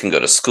 Kids can go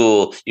to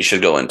school. You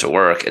should go into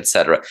work,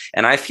 etc.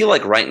 And I feel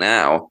like right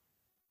now,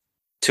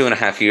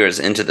 2.5 years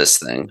into this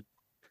thing,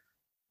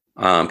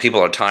 people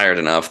are tired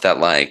enough that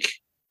like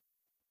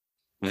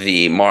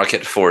the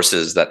market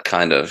forces that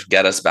kind of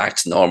get us back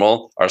to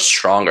normal are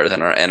stronger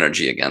than our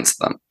energy against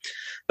them.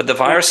 But the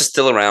virus is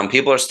still around.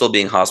 People are still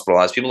being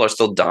hospitalized. People are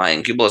still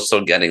dying. People are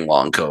still getting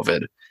long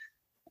COVID.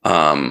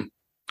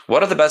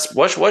 What are the best?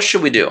 What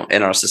should we do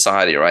in our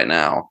society right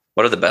now?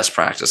 What are the best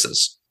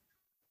practices?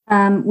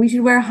 We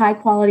should wear high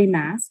quality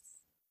masks.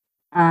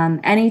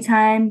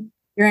 Anytime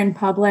you're in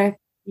public,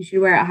 you should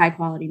wear a high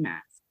quality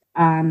mask.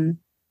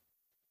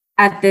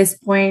 At this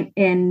point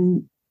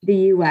in the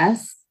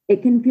US,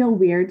 it can feel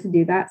weird to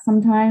do that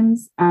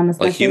sometimes.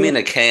 Like you mean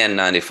a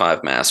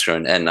KN95 mask or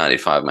an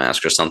N95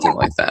 mask or something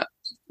like that?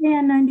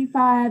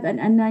 KN95, an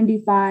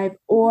N95,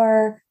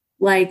 or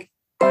like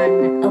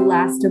an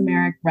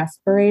elastomeric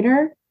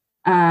respirator,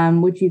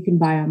 which you can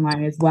buy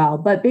online as well.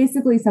 But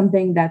basically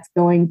something that's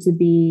going to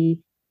be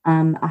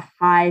a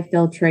high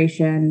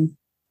filtration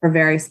for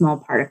very small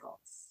particles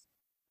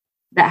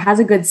that has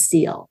a good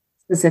seal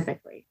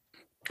specifically.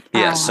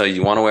 Yeah, so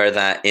you want to wear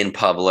that in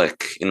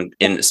public, in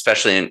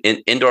especially in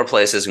indoor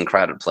places and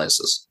crowded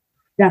places.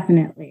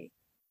 Definitely.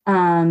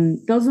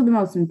 Those are the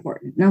most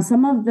important. Now,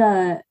 some of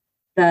the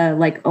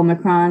like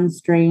Omicron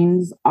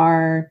strains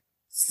are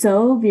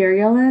so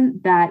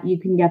virulent that you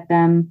can get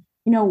them,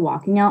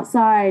 walking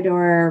outside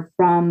or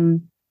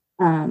from,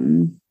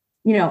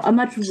 a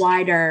much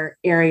wider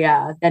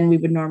area than we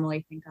would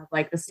normally think of,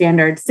 like the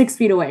standard 6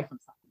 feet away from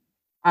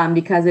something,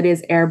 because it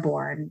is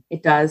airborne.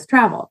 It does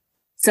travel.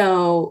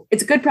 So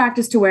it's a good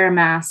practice to wear a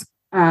mask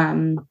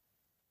if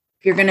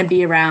you're going to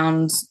be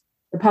around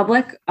the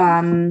public,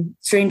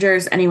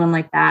 strangers, anyone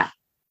like that.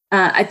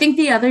 I think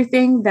the other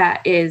thing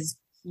that is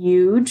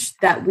huge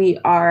that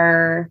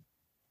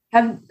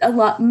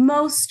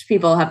most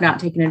people have not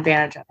taken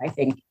advantage of, I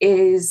think,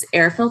 is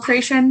air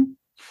filtration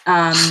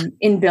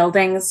in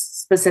buildings,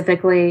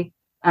 specifically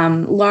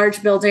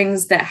large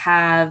buildings that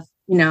have,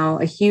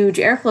 a huge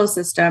airflow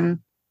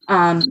system.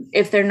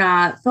 If they're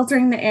not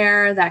filtering the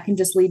air, that can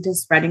just lead to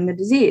spreading the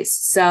disease.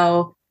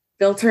 So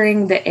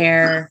filtering the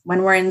air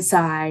when we're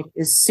inside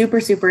is super,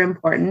 super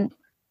important.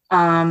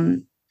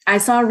 I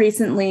saw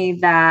recently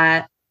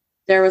that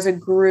there was a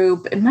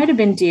group, it might have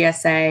been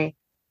DSA,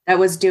 that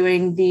was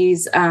doing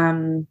these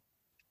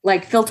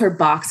like filter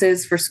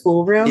boxes for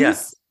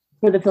schoolrooms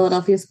for the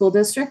Philadelphia School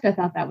District. I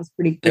thought that was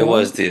pretty cool. It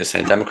was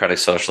DSA, Democratic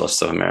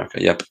Socialists of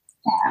America. Yep.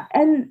 Yeah,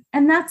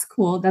 and that's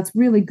cool. That's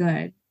really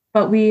good.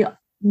 But we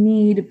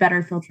need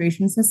better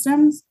filtration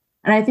systems.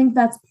 And I think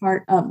that's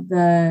part of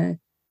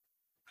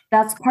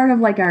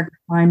like our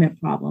climate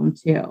problem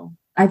too.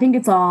 I think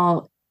it's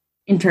all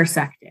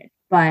intersected.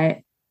 But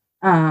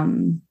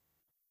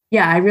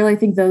I really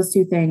think those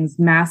two things,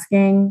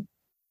 masking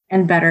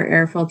and better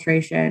air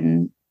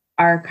filtration,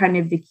 are kind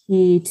of the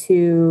key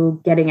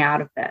to getting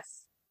out of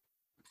this.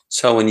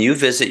 So when you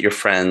visit your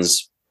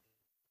friends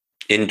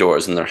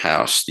indoors in their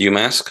house, do you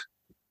mask?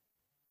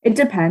 It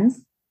depends.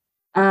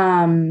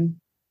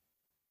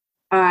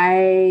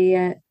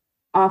 I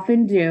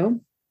often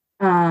do.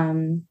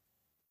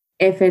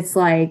 If it's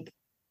like,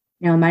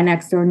 my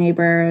next door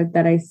neighbor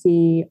that I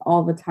see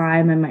all the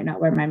time, I might not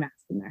wear my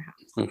mask in their house.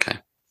 Okay.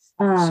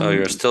 So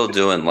you're still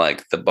doing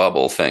like the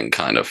bubble thing,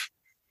 kind of.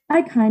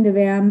 I kind of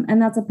am,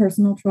 and that's a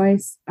personal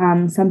choice.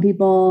 Some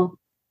people,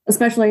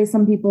 especially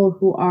some people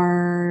who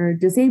are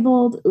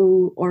disabled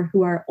or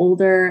who are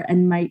older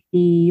and might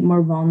be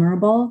more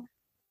vulnerable,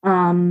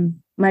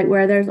 might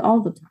wear theirs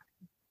all the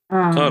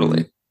time.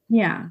 Totally.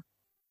 Yeah.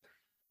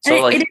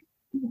 So it is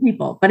for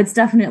people, but it's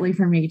definitely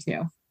for me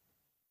too.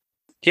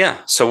 Yeah.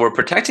 So we're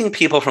protecting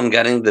people from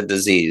getting the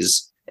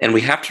disease. And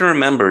we have to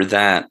remember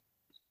that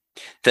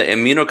the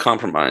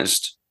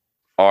immunocompromised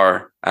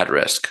are at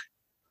risk.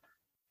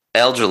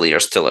 Elderly are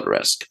still at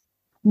risk.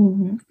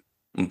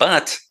 Mm-hmm.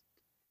 But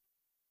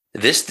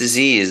this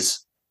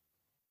disease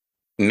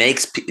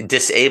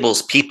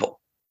disables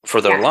people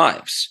for their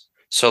lives.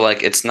 So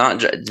like, it's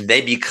not,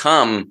 they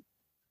become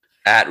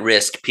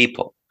at-risk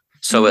people.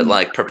 So it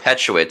like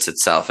perpetuates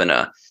itself in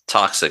a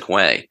toxic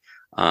way.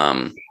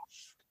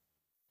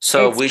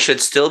 So we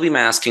should still be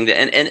masking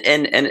and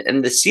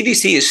the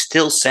CDC is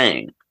still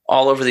saying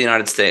all over the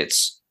United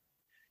States,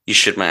 you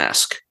should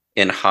mask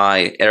in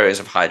high areas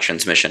of high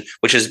transmission,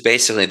 which is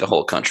basically the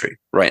whole country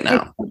right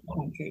now.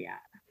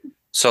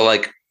 So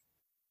like,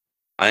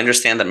 I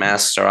understand that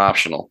masks are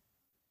optional,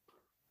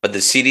 but the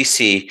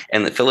CDC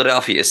and the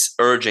Philadelphia is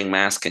urging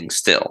masking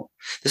still.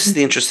 This is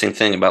the interesting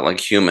thing about like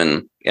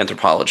human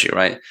anthropology,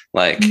 right?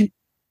 Like,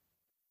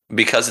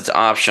 because it's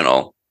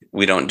optional,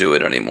 we don't do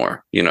it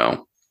anymore.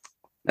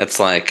 It's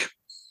like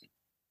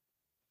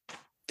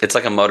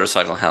a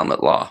motorcycle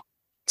helmet law.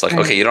 It's like,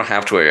 okay, you don't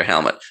have to wear your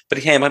helmet, but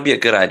hey, it might be a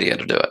good idea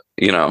to do it,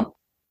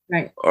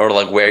 right? Or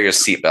like wear your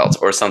seatbelt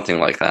or something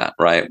like that,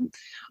 right?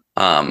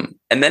 And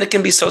then it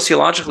can be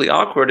sociologically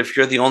awkward if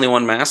you're the only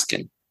one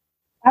masking.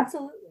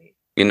 Absolutely.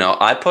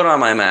 I put on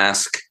my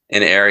mask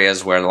in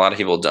areas where a lot of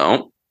people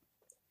don't.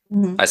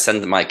 Mm-hmm. I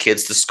send my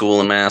kids to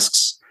school in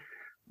masks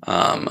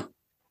to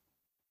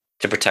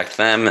protect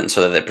them and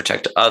so that they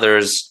protect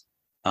others.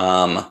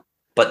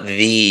 But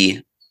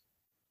this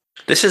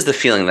is the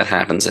feeling that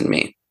happens in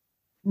me.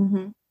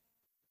 Mm-hmm.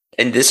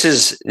 And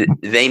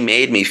they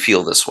made me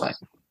feel this way.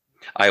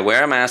 I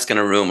wear a mask in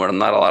a room where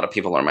not a lot of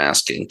people are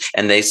masking,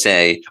 and they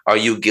say, "Are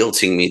you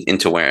guilting me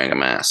into wearing a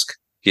mask?"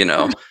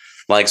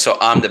 Like, so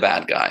I'm the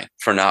bad guy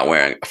for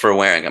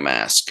wearing a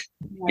mask,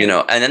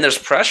 right. And then there's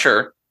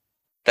pressure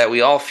that we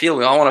all feel.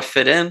 We all want to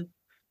fit in.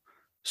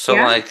 So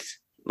like,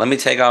 let me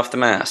take off the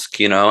mask,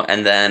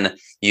 and then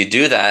you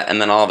do that. And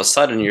then all of a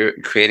sudden you're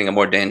creating a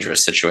more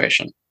dangerous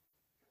situation.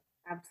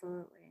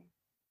 Absolutely.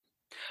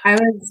 I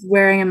was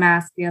wearing a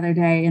mask the other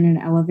day in an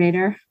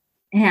elevator,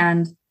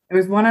 and there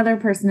was one other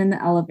person in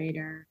the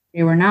elevator.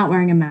 They were not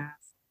wearing a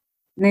mask.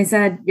 And they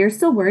said, "You're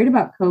still worried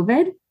about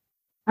COVID?"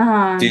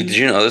 Did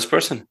you know this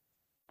person?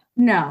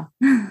 No,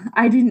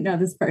 I didn't know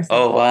this person.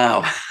 Oh,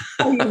 wow.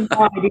 You have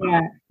no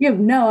idea. You have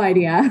no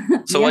idea.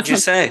 So what'd you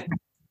say?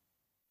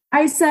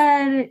 I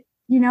said,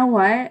 you know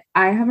what?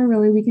 I have a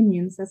really weak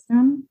immune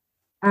system.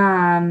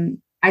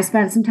 I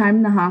spent some time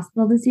in the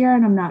hospital this year,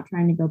 and I'm not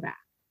trying to go back.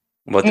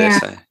 What'd they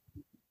say?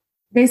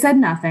 They said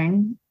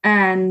nothing.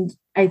 And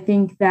I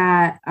think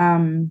that, I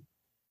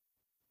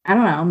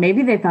don't know,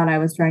 maybe they thought I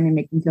was trying to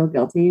make them feel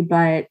guilty,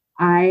 but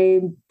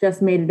I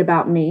just made it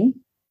about me.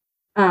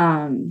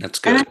 That's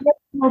good. And I just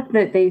hope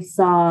that they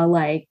saw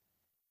like,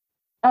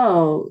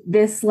 oh,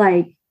 this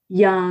like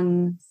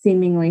young,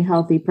 seemingly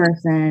healthy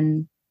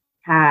person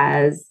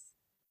has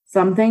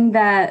something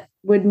that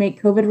would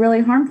make COVID really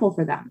harmful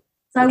for them.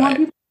 So I want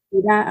people to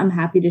do that. I'm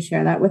happy to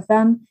share that with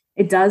them.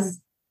 It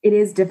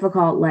is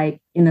difficult,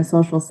 like in a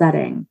social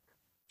setting.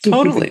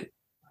 Totally.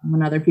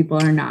 When other people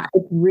are not.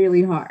 It's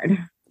really hard.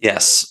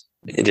 Yes,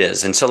 it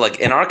is. And so like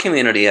in our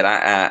community,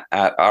 at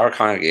our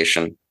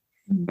congregation,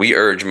 we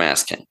urge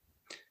masking.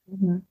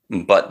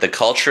 Mm-hmm. But the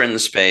culture in the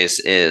space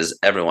is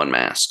everyone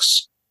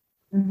masks.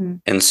 Mm-hmm.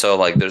 And so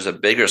like there's a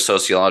bigger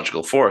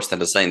sociological force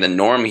that is saying the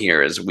norm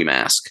here is we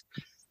mask.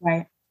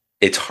 Right.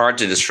 It's hard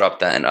to disrupt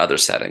that in other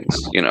settings,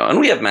 and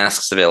we have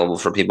masks available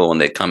for people when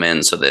they come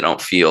in so they don't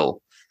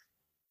feel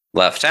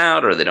left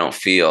out or they don't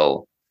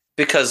feel,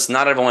 because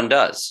not everyone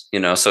does,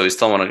 so we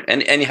still want to,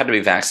 and you have to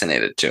be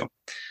vaccinated too.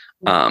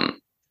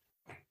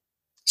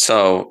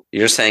 So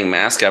you're saying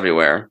mask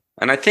everywhere.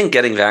 And I think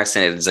getting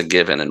vaccinated is a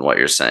given in what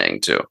you're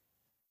saying too.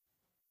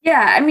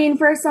 Yeah. I mean,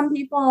 for some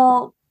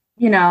people,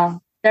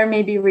 there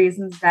may be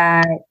reasons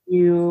that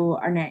you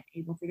are not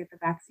able to get the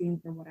vaccine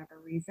for whatever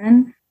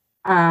reason.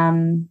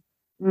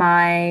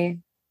 My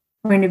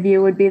point of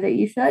view would be that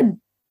you should.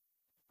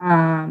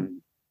 But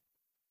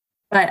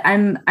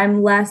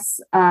I'm less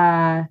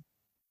a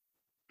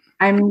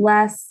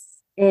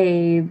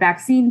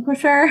vaccine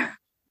pusher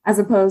as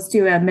opposed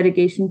to a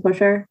mitigation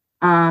pusher.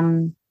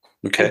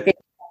 Okay.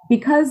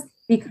 Because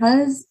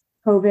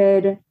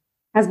COVID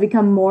has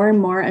become more and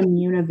more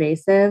immune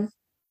evasive,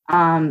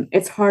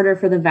 it's harder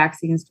for the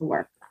vaccines to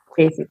work,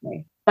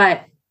 basically.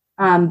 But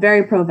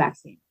very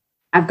pro-vaccine.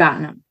 I've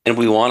gotten them. And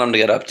we want them to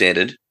get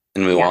updated,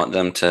 and we want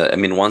them to,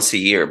 once a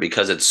year,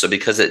 because it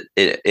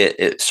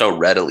so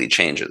readily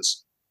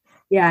changes.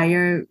 Yeah,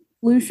 your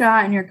flu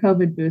shot and your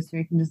COVID booster,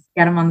 you can just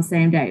get them on the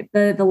same day.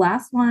 The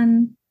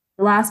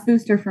last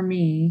booster for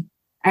me,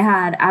 I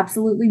had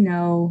absolutely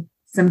no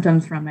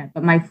symptoms from it,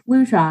 but my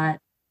flu shot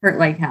hurt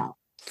like hell.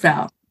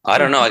 So I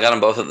don't know. I got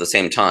them both at the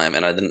same time,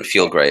 and I didn't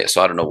feel great.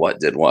 So I don't know what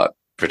did what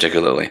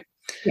particularly.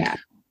 Yeah.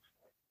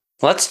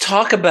 Let's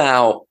talk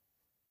about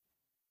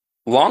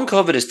long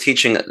COVID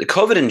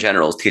COVID in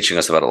general is teaching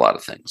us about a lot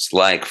of things.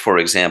 Like, for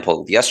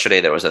example, yesterday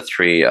there was a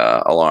 3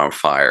 alarm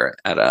fire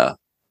at a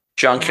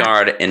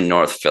junkyard in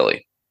North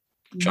Philly.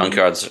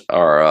 Junkyards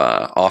are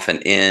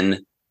often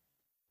in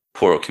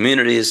poor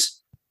communities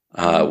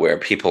where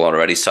people are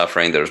already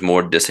suffering. There's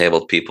more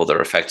disabled people that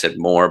are affected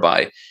more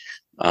by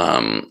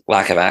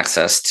lack of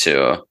access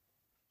to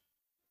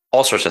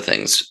all sorts of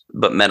things,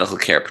 but medical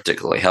care,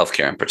 particularly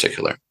healthcare in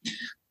particular.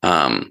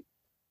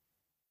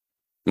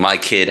 My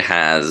kid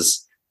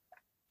has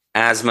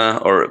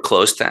asthma or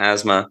close to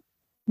asthma.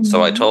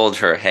 So I told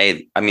her,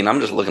 hey, I'm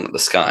just looking at the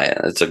sky.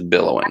 It's like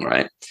billowing,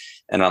 right?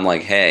 And I'm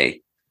like,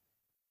 hey,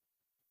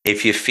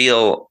 if you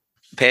feel,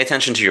 pay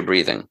attention to your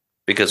breathing,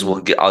 because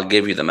I'll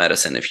give you the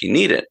medicine if you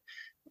need it.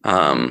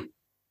 And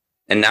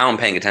now I'm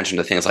paying attention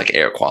to things like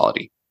air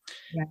quality.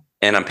 Yeah.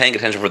 And I'm paying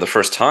attention for the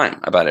first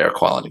time about air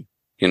quality,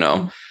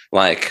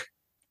 like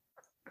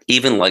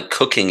even like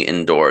cooking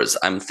indoors,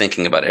 I'm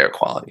thinking about air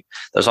quality.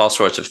 There's all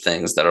sorts of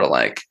things that are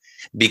like,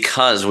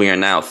 because we are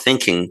now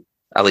thinking,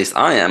 at least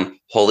I am,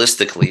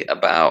 holistically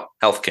about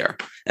healthcare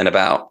and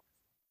about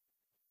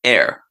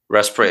air,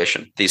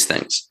 respiration, these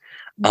things.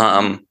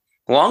 Long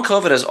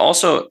COVID has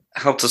also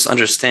helped us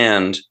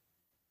understand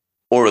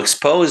or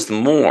exposed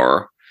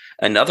more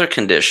another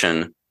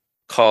condition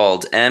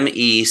called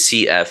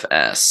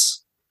MECFS.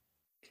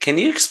 Can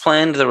you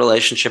explain the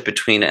relationship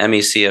between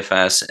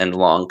MECFS and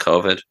long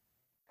COVID?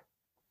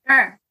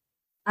 Sure.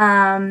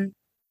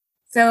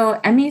 So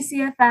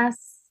MECFS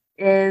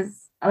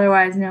is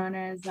otherwise known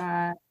as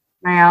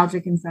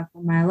myalgic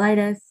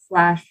encephalomyelitis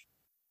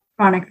 /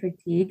 chronic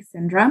fatigue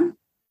syndrome.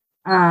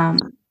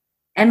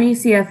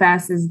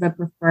 MECFS is the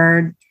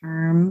preferred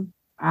term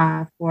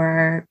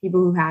for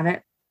people who have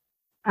it.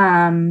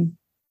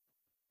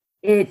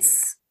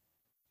 It's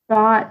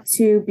thought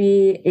to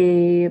be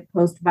a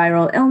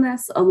post-viral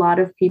illness. A lot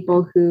of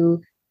people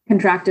who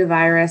contract a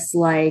virus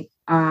like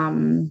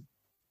the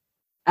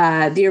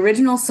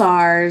original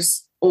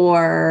SARS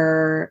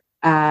or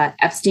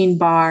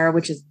Epstein-Barr,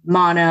 which is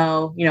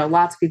mono,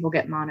 lots of people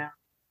get mono,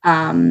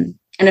 and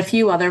a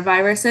few other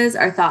viruses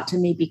are thought to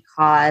maybe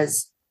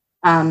cause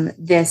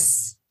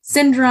this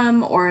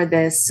syndrome or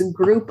this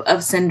group of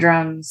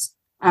syndromes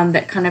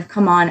that kind of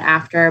come on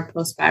after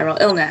post-viral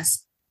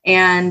illness.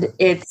 And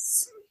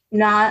it's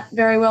not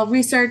very well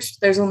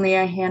researched. There's only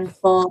a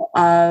handful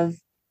of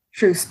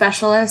true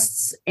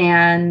specialists,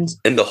 and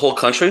in the whole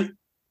country?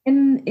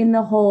 In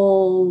the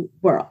whole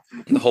world.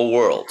 In the whole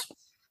world.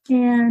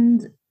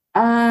 And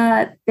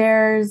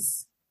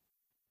it's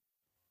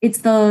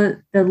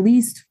the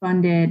least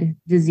funded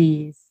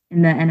disease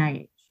in the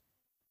NIH.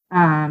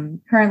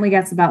 Currently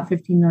gets about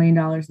 $15 million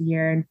a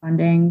year in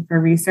funding for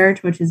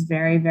research, which is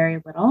very, very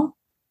little.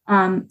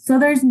 So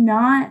there's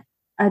not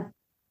a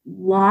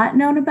lot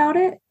known about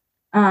it,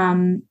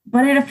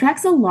 but it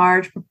affects a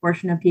large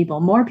proportion of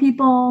people. More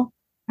people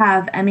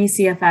have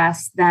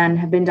MECFS than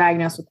have been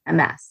diagnosed with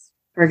MS,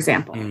 for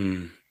example.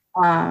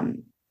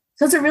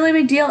 So it's a really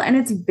big deal, and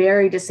it's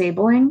very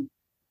disabling.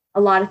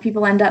 A lot of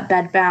people end up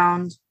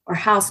bedbound or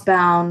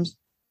housebound.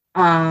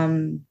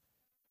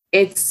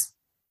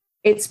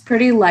 It's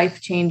pretty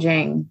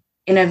life-changing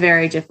in a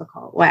very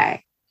difficult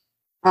way.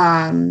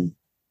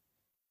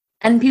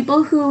 And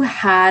people who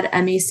had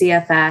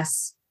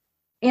MECFS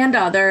and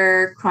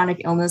other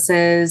chronic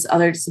illnesses,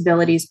 other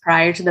disabilities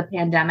prior to the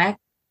pandemic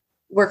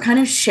were kind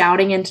of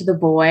shouting into the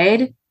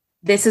void,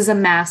 this is a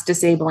mass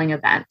disabling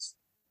event.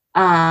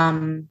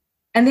 And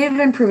they've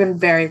been proven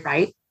very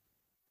right.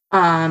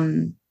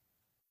 And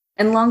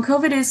long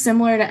COVID is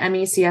similar to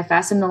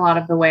MECFS in a lot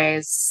of the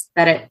ways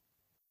that it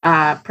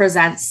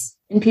presents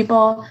in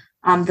people.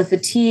 The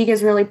fatigue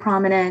is really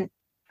prominent.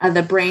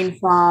 The brain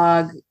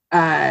fog,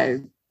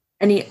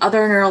 any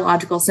other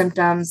neurological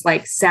symptoms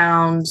like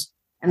sound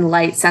and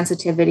light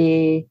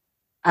sensitivity,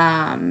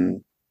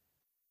 neuropathic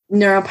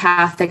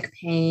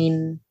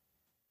pain,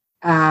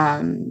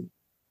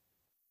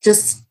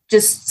 just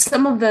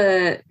some of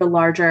the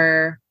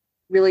larger,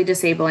 really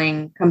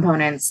disabling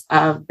components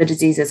of the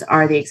diseases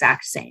are the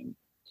exact same.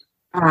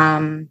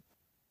 But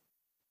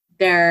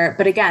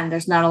again,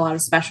 there's not a lot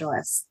of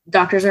specialists.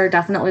 Doctors are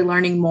definitely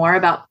learning more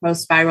about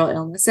post-viral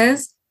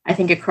illnesses, I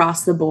think,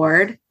 across the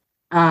board.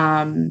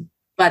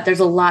 But there's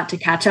a lot to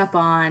catch up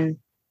on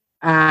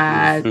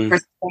for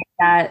something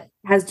that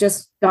has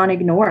just gone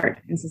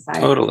ignored in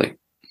society. Totally.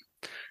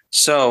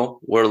 So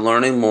we're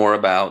learning more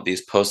about these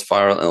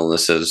post-viral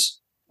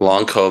illnesses.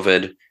 Long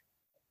COVID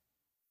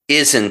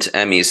isn't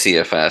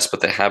ME/CFS, but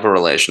they have a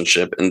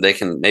relationship, and they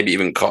can maybe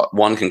even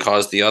one can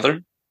cause the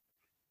other.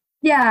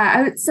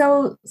 Yeah.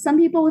 So some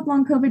people with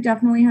long COVID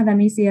definitely have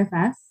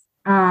ME/CFS,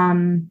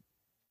 and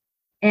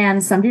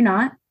some do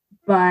not,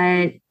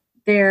 but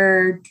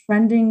they're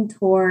trending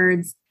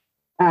towards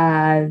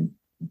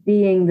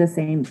being the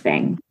same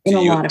thing in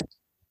a lot of.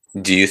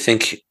 Do you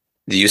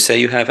say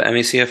you have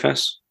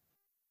ME/CFS?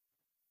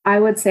 I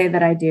would say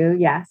that I do,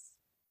 yes.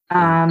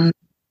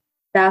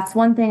 That's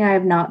one thing I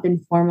have not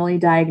been formally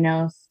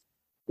diagnosed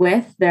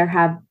with. There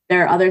are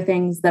other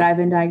things that I've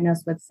been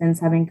diagnosed with since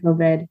having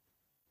COVID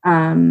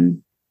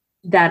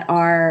that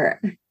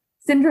are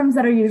syndromes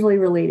that are usually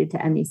related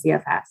to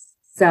ME/CFS.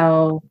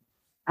 So,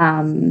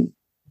 some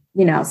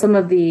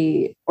of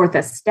the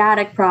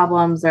orthostatic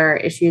problems or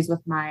issues with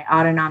my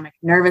autonomic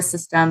nervous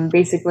system,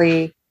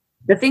 basically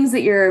the things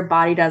that your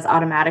body does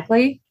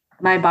automatically,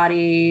 my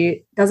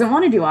body doesn't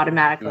want to do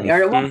automatically, or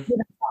it wants to do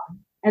them.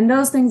 And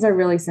those things are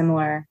really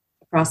similar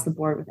across the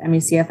board with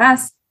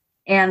ME/CFS.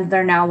 And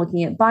they're now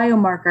looking at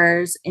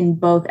biomarkers in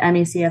both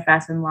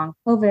ME/CFS and long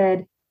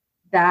COVID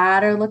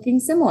that are looking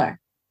similar.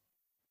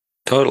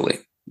 Totally.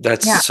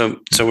 So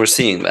we're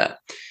seeing that.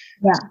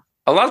 Yeah.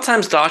 A lot of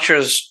times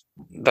doctors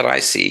that I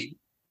see,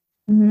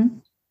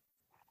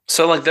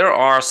 so like there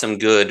are some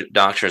good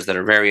doctors that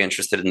are very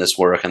interested in this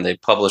work and they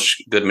publish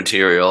good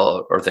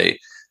material or they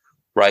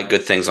write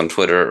good things on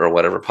Twitter or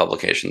whatever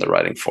publication they're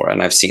writing for.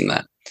 And I've seen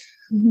that.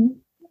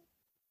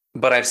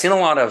 But I've seen a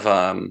lot of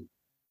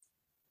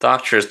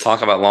doctors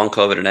talk about long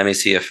COVID and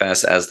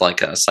ME/CFS as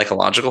like a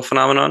psychological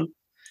phenomenon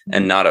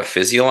and not a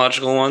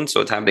physiological one.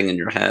 So it's happening in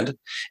your head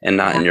and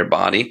not in your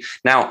body.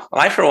 Now,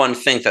 I, for one,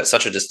 think that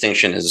such a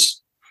distinction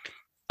is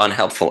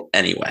unhelpful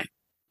anyway.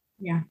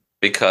 Yeah.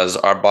 Because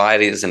our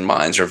bodies and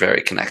minds are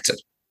very connected.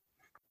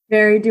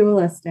 Very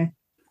dualistic.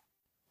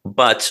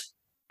 But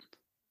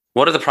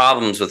what are the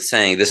problems with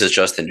saying this is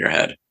just in your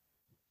head?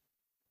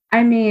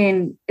 I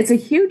mean, it's a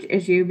huge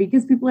issue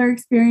because people are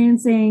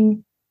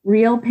experiencing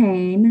real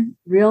pain,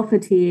 real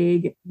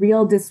fatigue,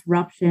 real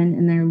disruption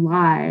in their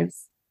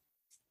lives.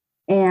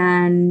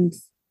 And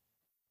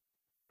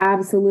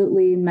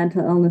absolutely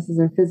mental illnesses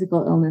or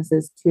physical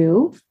illnesses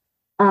too.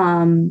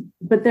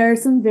 But there are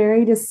some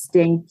very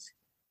distinct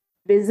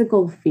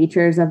physical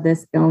features of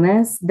this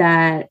illness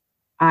that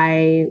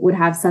I would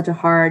have such a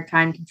hard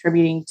time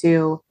contributing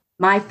to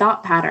my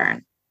thought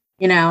pattern,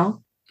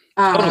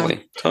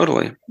 Totally.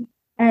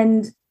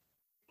 And,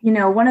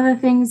 one of the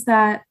things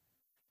that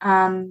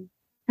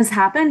has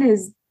happened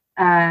is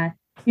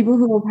people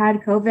who have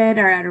had COVID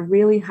are at a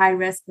really high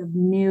risk of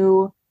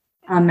new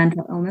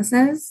mental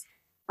illnesses.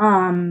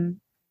 And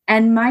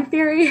my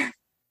theory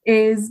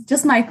is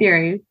just my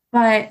theory,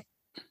 but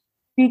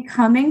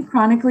becoming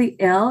chronically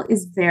ill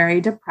is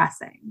very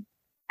depressing.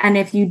 And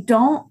if you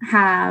don't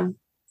have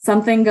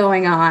something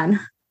going on,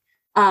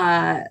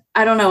 I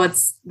don't know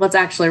what's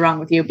actually wrong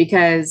with you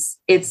because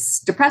it's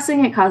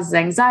depressing. It causes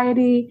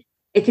anxiety.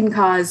 It can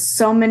cause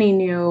so many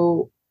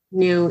new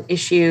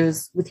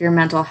issues with your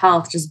mental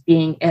health just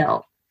being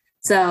ill.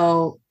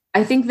 So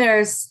I think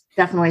there's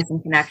definitely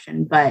some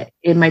connection, but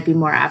it might be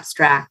more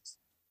abstract.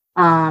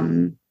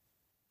 There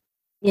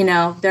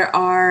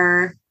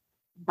are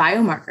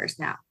biomarkers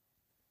now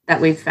that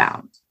we've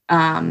found.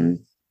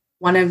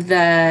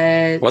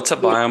 What's a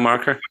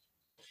biomarker?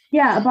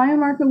 Yeah, a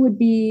biomarker would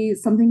be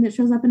something that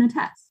shows up in a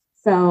test.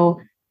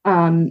 So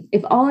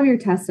if all of your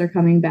tests are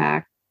coming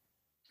back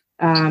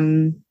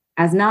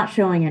as not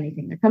showing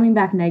anything, they're coming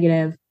back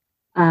negative,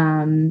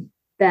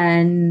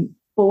 then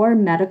for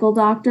medical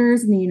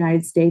doctors in the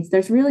United States,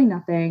 there's really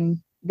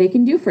nothing they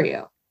can do for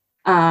you.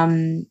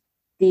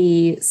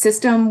 The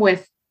system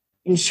with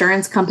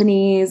insurance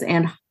companies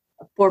and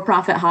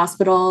for-profit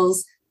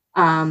hospitals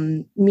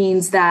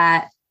means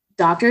that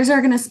doctors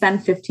are going to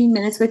spend 15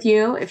 minutes with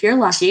you if you're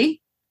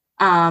lucky.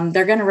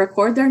 They're going to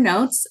record their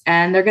notes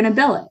and they're going to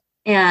bill it.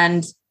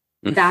 And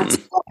that's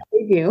what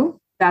they do.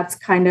 That's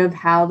kind of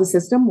how the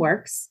system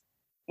works.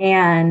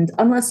 And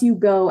unless you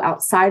go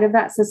outside of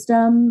that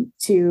system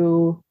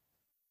to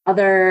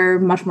other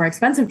much more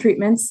expensive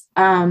treatments,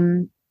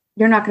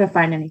 you're not going to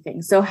find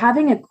anything. So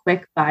having a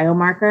quick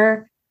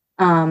biomarker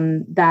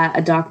that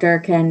a doctor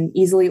can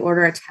easily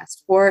order a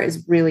test for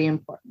is really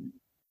important.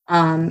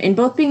 In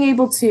both being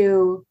able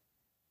to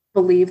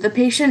believe the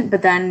patient,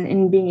 but then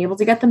in being able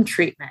to get them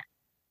treatment.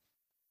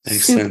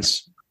 Makes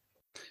sense.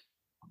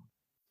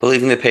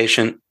 Believing the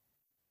patient,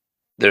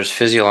 there's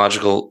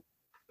physiological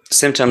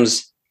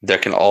symptoms. There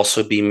can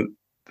also be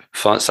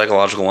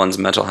psychological ones,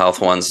 mental health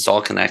ones. It's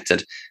all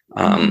connected.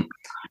 And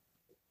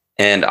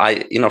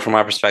from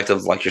my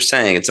perspective, like you're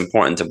saying, it's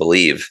important to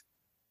believe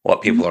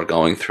what people are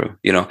going through.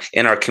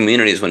 In our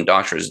communities, when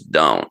doctors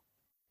don't,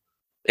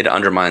 it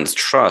undermines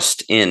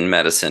trust in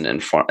medicine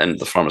and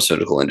the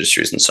pharmaceutical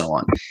industries and so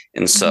on.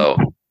 And so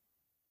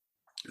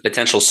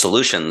potential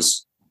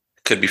solutions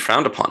could be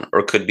frowned upon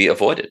or could be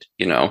avoided.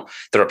 There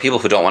are people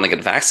who don't want to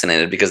get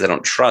vaccinated because they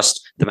don't trust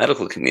the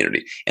medical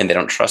community, and they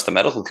don't trust the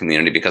medical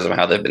community because of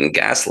how they've been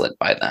gaslit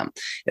by them.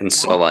 And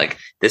so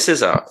this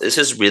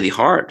is really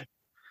hard.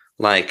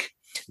 Like,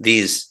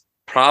 these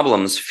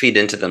problems feed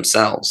into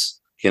themselves,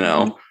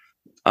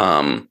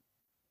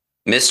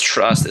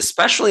 mistrust,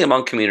 especially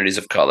among communities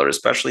of color,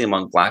 especially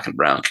among Black and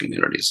brown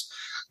communities.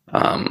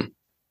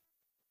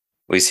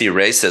 We see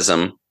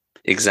racism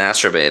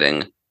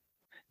exacerbating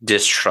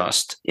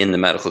distrust in the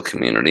medical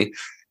community.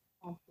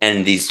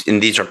 And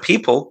these are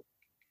people,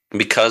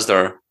 because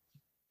they're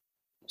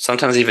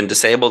sometimes even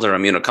disabled or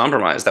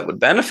immunocompromised, that would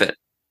benefit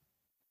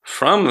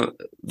from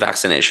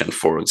vaccination,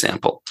 for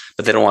example,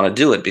 but they don't want to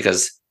do it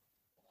because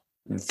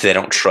they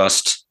don't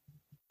trust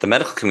the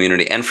medical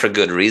community, and for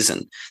good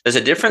reason. There's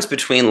a difference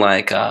between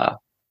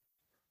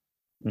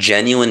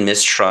genuine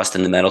mistrust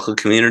in the medical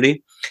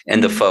community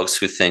and the folks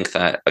who think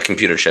that a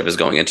computer chip is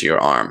going into your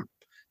arm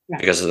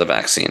because of the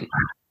vaccine.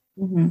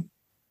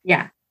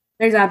 Yeah,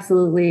 there's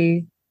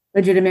absolutely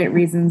legitimate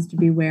reasons to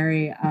be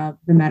wary of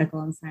the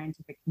medical and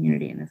scientific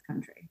community in this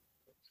country.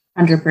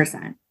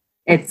 100%.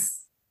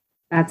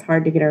 That's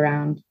hard to get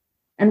around.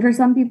 And for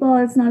some people,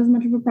 it's not as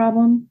much of a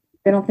problem.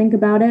 They don't think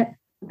about it.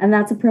 And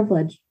that's a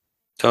privilege.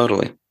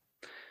 Totally.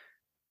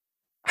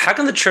 How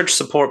can the church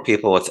support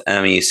people with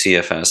ME,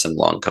 CFS, and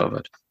long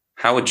COVID?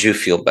 How would you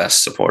feel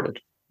best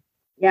supported?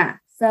 Yeah.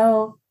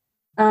 So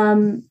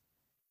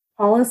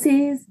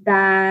policies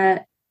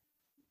that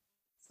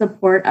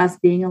support us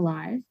being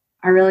alive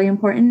are really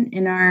important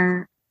in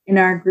our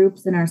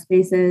groups, in our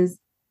spaces.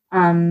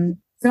 So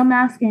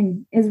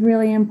masking is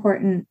really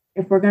important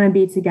if we're going to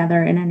be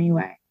together in any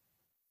way,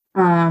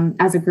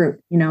 as a group,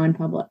 in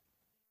public.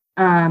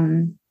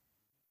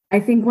 I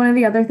think one of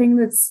the other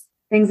things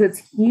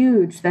that's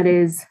huge, that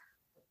is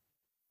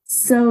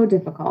so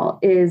difficult,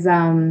 is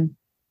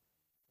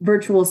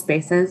virtual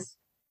spaces.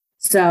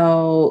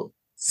 So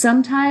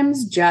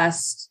sometimes,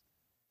 just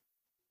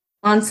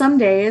on some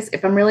days,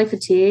 if I'm really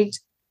fatigued,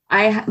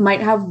 I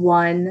might have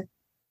one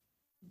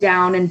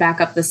down and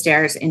back up the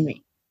stairs in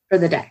me for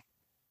the day.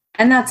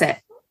 And that's it.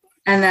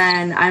 And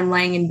then I'm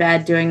laying in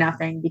bed doing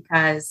nothing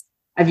because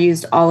I've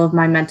used all of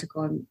my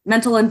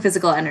mental and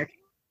physical energy.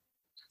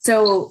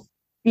 So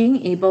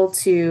being able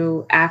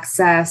to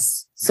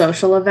access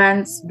social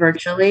events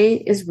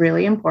virtually is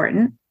really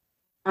important.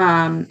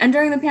 And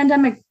during the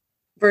pandemic,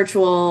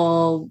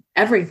 virtual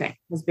everything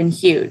has been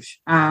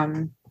huge. But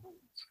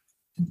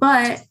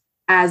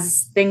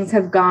as things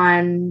have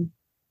gone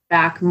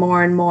back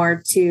more and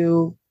more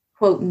to,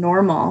 quote,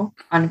 normal,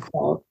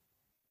 unquote,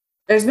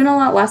 there's been a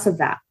lot less of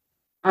that.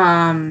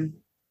 Not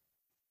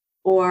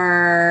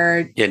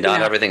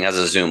everything has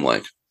a Zoom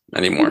link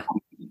anymore.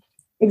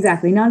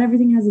 Exactly. Not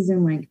everything has a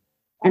Zoom link.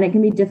 And it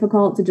can be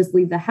difficult to just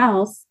leave the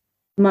house,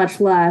 much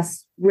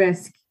less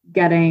risk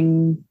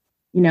getting,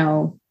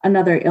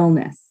 another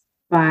illness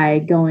by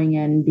going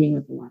and being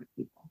with a lot of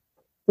people.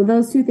 So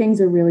those two things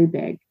are really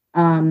big.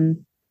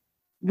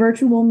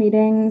 Virtual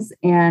meetings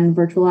and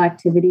virtual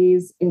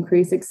activities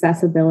increase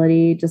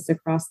accessibility just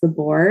across the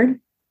board.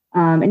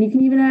 And you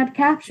can even add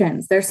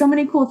captions. There's so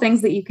many cool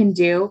things that you can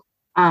do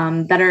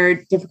that are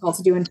difficult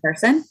to do in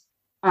person.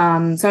 So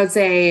I would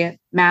say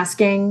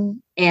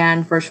masking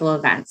and virtual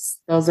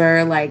events. Those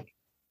are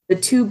the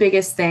two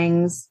biggest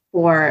things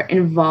for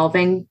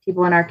involving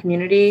people in our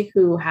community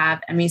who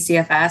have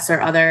ME/CFS or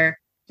other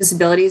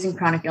disabilities and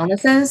chronic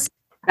illnesses.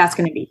 That's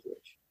going to be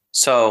huge.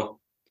 So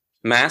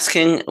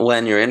masking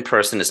when you're in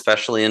person,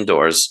 especially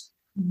indoors,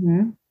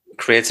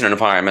 creates an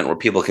environment where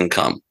people can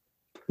come.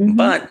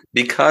 But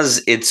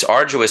because it's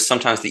arduous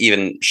sometimes to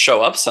even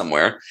show up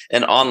somewhere,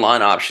 an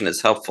online option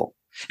is helpful.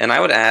 And I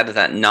would add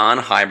that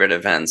non-hybrid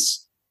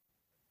events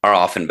are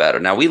often better.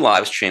 Now, we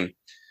live stream.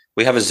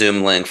 We have a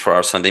Zoom link for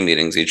our Sunday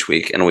meetings each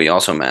week, and we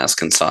also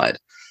mask inside.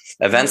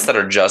 Events that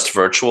are just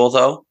virtual,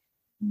 though,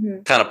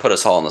 kind of put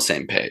us all on the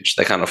same page.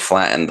 They kind of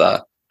flatten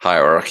the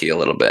hierarchy a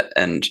little bit.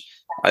 And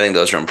I think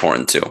those are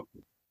important, too.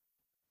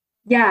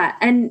 Yeah.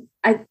 And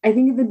I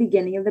think at the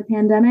beginning of the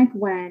pandemic,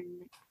 when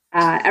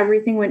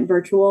everything went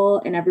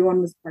virtual and everyone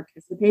was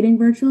participating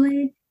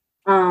virtually,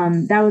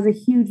 that was a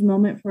huge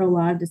moment for a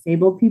lot of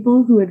disabled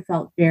people who had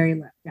felt very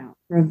left out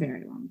for a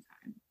very long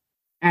time.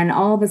 And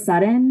all of a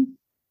sudden,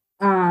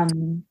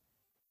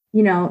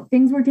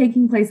 things were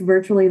taking place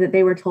virtually that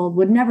they were told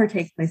would never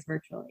take place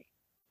virtually.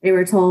 They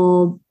were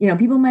told,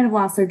 people might have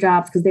lost their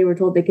jobs because they were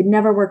told they could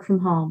never work from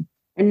home.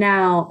 And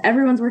now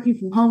everyone's working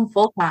from home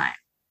full time.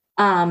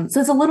 So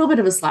it's a little bit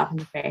of a slap in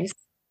the face,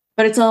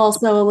 but it's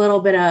also a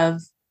little bit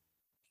of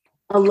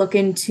a look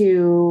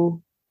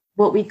into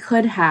what we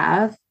could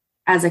have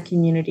as a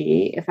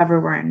community if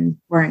everyone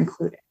were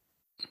included.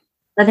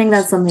 I think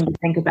that's something to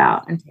think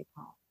about and take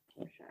home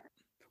for sure.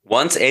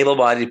 Once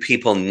able-bodied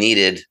people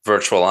needed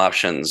virtual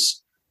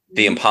options,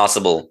 the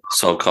impossible,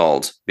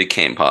 so-called,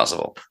 became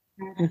possible.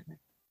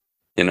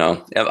 You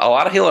know, a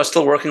lot of people are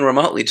still working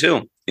remotely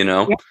too, you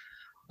know,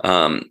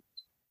 and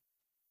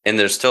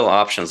there's still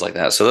options like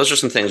that. So those are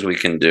some things we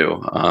can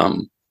do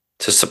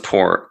to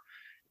support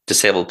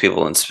disabled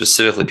people and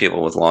specifically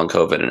people with long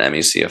COVID and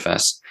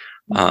ME/CFS.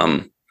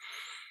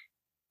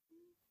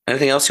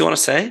 Anything else you want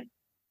to say?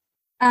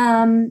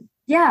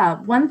 Yeah,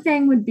 one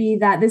thing would be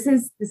that this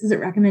is a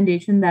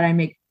recommendation that I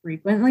make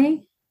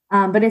frequently.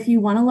 But if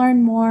you want to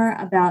learn more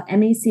about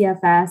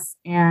ME/CFS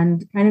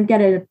and kind of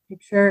get a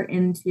picture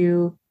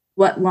into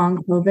what long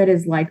COVID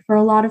is like for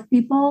a lot of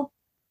people,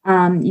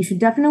 you should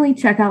definitely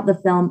check out the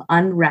film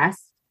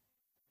Unrest.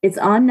 It's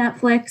on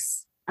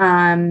Netflix.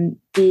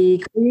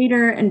 The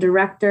creator and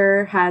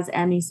director has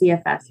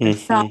ME/CFS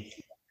herself.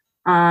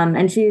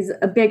 And she's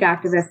a big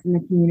activist in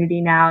the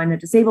community now, in the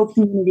disabled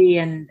community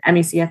and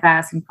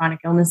ME/CFS and chronic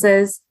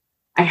illnesses.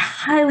 I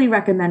highly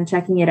recommend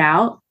checking it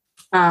out.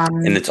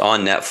 And it's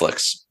on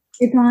Netflix.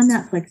 It's on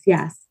Netflix,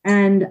 yes.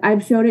 And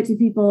I've showed it to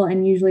people,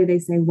 and usually they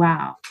say,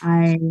 wow,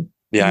 I've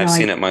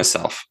seen it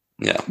myself.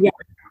 Yeah,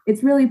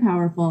 it's really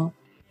powerful.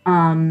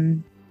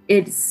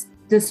 It's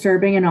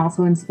disturbing and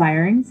also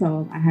inspiring,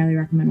 so I highly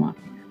recommend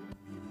watching it.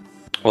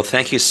 Well,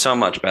 thank you so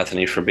much,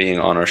 Bethany, for being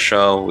on our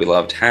show. We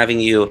loved having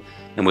you,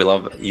 and we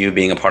love you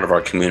being a part of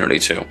our community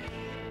too.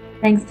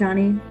 Thanks,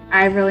 Johnny.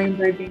 I really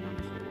enjoyed being on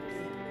the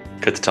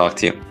show. Good to talk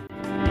to you.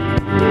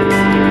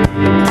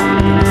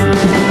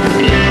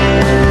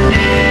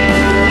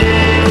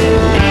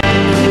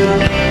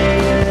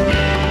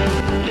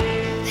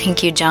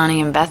 Thank you,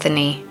 Johnny and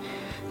Bethany.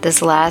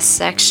 This last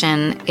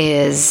section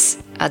is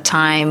a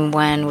time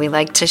when we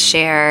like to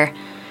share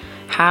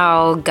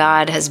how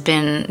God has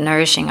been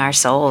nourishing our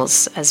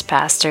souls as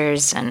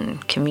pastors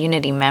and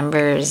community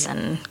members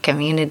and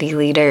community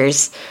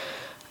leaders.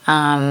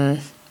 And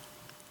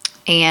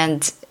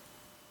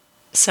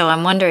so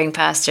I'm wondering,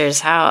 pastors,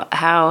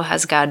 how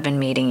has God been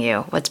meeting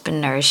you? What's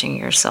been nourishing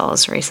your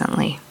souls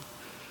recently?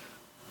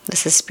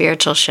 This is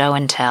Spiritual Show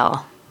and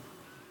Tell.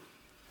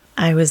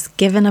 I was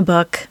given a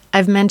book.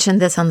 I've mentioned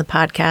this on the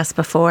podcast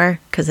before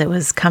because it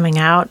was coming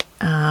out.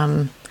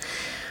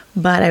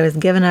 But I was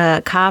given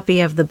a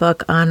copy of the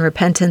book on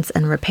repentance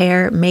and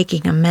repair,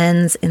 Making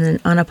Amends in an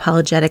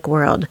Unapologetic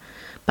World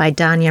by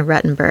Danya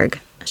Ruttenberg.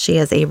 She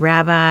is a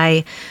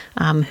rabbi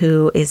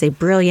who is a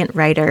brilliant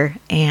writer,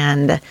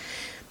 and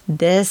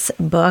this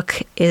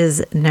book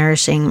is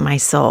nourishing my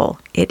soul.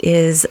 It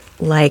is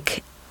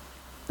like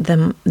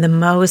the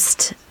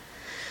most,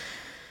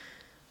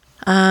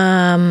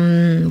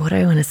 what do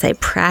I want to say,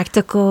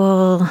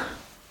 practical,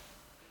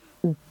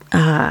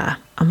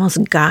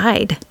 almost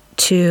guide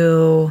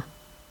to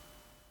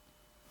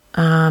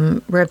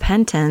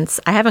repentance.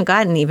 I haven't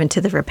gotten even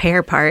to the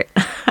repair part.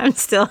 I'm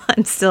still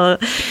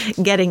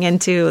getting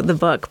into the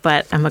book,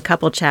 but I'm a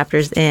couple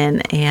chapters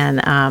in,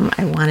 and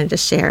I wanted to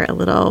share a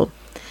little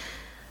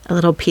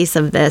piece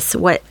of this.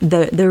 What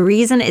the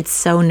reason it's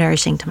so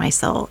nourishing to my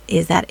soul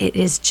is that it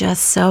is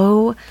just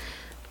so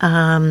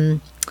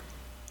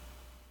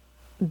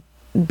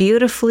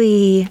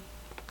beautifully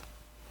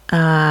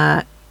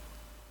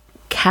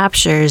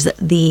captures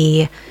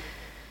the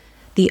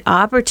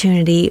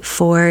opportunity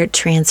for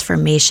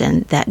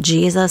transformation that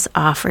Jesus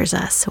offers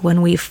us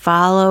when we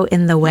follow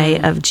in the way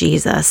of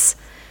Jesus,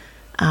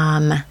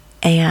 and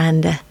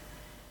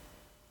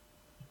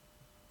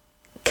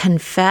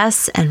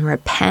confess and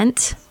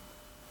repent,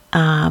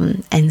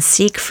 and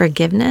seek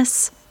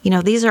forgiveness. You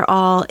know, these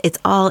are it's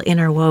all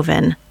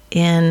interwoven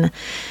in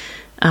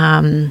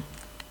our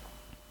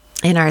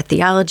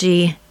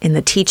theology, in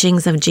the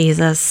teachings of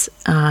Jesus.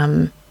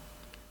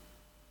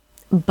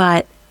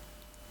 But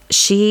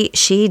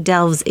she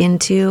delves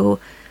into,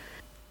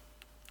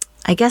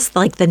 I guess,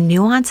 like the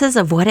nuances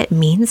of what it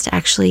means to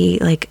actually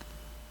like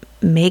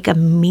make a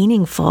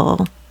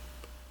meaningful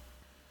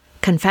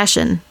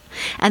confession,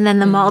 and then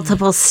the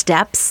multiple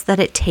steps that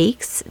it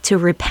takes to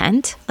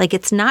repent. Like,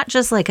 it's not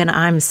just like an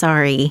I'm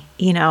sorry,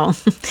 you know.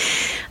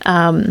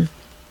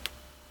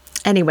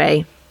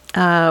 Anyway,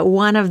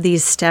 one of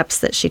these steps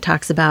that she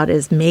talks about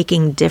is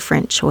making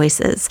different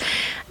choices.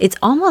 It's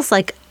almost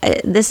like,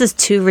 this is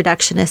too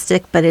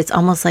reductionistic, but it's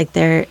almost like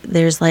there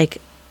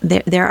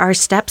are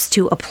steps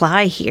to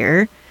apply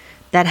here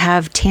that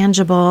have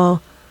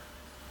tangible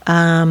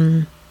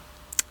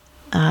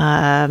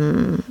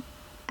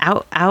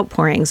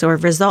outpourings or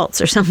results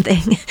or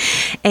something.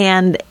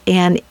 And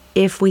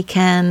if we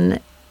can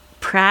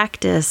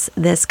practice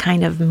this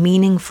kind of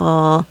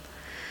meaningful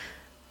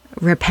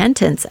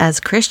repentance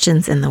as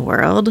Christians in the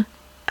world,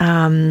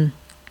 I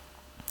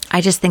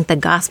just think the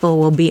gospel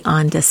will be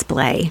on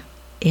display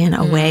in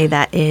a way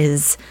that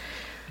is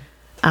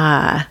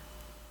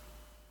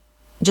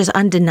just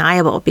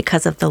undeniable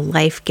because of the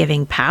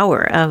life-giving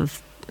power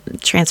of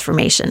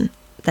transformation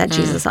that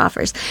Jesus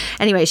offers.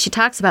 Anyway, she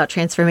talks about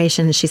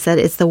transformation, and she said,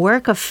 it's the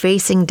work of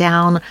facing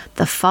down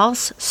the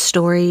false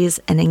stories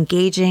and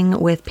engaging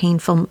with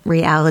painful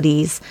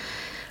realities.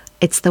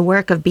 It's the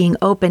work of being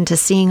open to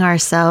seeing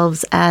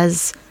ourselves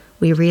as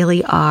we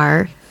really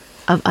are,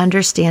 of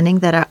understanding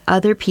that our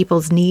other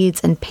people's needs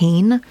and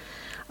pain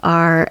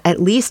are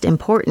at least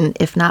important,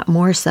 if not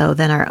more so,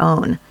 than our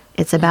own.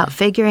 It's about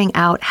figuring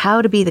out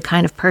how to be the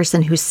kind of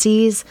person who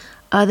sees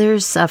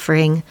others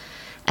suffering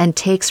and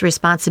takes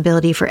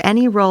responsibility for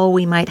any role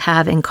we might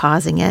have in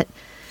causing it.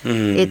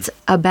 It's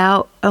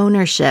about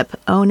ownership,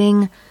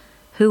 owning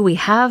who we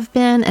have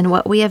been and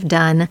what we have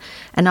done,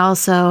 and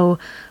also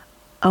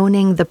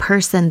owning the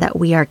person that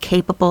we are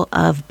capable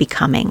of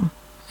becoming.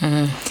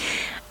 And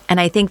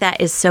I think that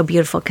is so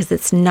beautiful, because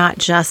it's not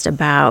just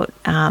about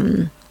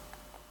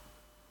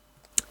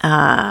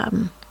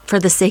for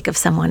the sake of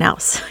someone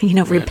else.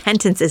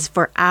 Repentance is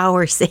for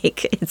our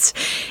sake.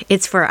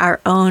 It's for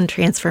our own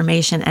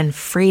transformation and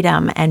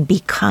freedom and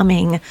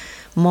becoming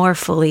more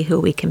fully who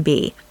we can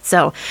be.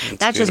 So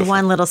that's just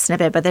one little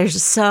snippet, but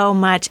there's so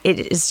much.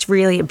 It is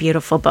really a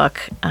beautiful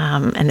book,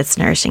 and it's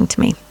nourishing to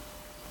me.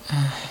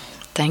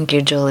 Thank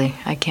you, Julie.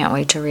 I can't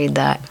wait to read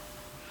that.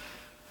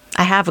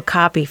 I have a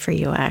copy for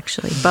you,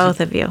 actually, both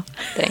of you.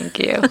 Thank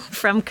you.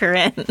 From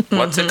Corinne.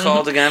 What's it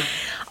called again?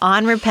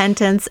 On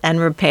Repentance and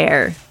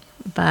Repair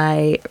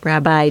by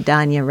Rabbi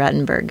Danya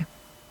Ruttenberg.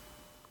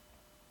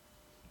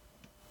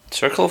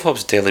 Circle of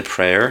Hope's daily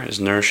prayer is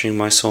nourishing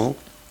my soul.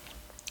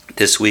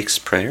 This week's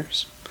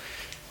prayers,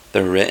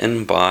 they're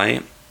written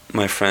by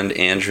my friend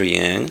Andrew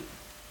Yang,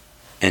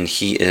 and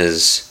he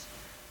is,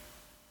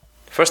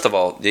 first of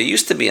all, they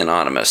used to be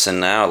anonymous, and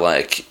now,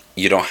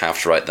 you don't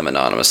have to write them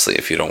anonymously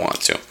if you don't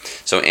want to.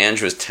 So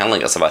Andrew is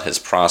telling us about his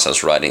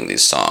process writing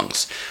these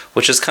songs,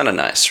 which is kind of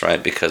nice,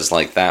 right? Because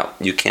that,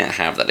 you can't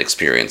have that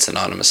experience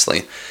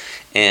anonymously.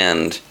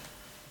 And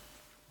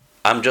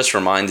I'm just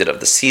reminded of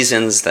the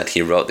seasons that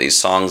he wrote these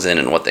songs in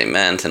and what they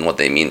meant and what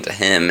they mean to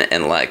him.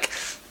 And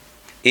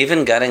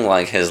even getting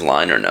his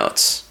liner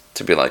notes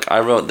to be I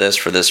wrote this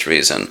for this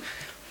reason.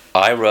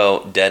 I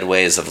wrote dead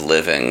ways of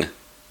living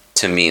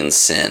to mean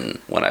sin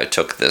when I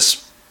took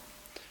this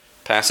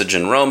passage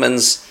in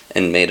Romans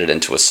and made it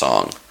into a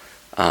song.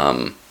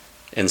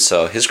 And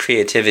so his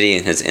creativity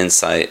and his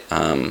insight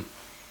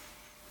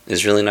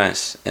is really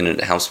nice, and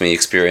it helps me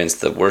experience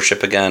the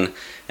worship again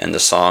and the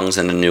songs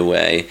in a new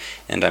way,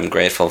 and I'm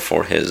grateful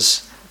for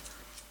his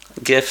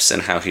gifts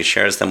and how he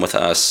shares them with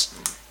us,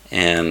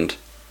 and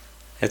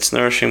it's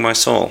nourishing my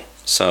soul.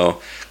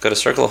 So go to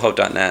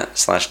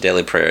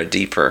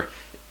circleofhope.net/dailyprayerdeeper,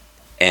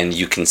 and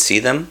you can see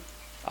them.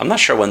 I'm not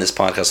sure when this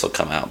podcast will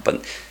come out,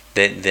 but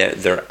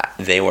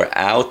they were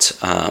out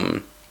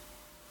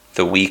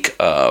the week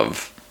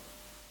of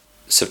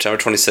September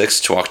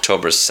 26th to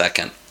October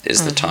 2nd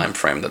is the time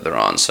frame that they're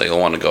on. So you'll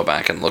want to go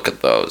back and look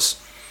at those.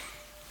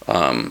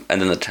 And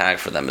then the tag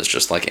for them is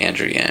just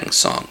Andrew Yang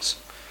songs.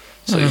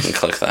 So you can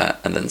click that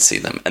and then see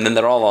them. And then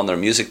they're all on their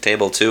music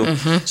table too,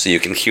 so you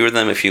can hear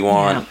them if you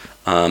want.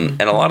 Yeah.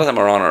 And a lot of them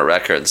are on our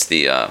records,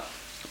 the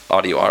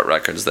audio art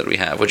records that we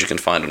have, which you can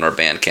find on our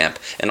Bandcamp.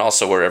 And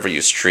also wherever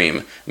you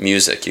stream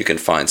music, you can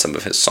find some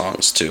of his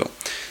songs too.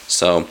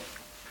 So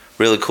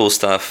really cool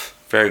stuff.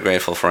 Very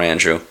grateful for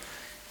Andrew.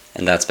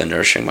 And that's been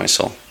nourishing my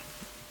soul.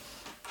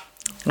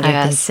 Yes.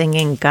 I've been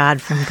singing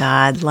God from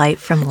God, Light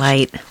from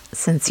Light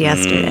since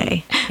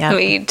yesterday. Yep.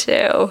 Me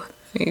too.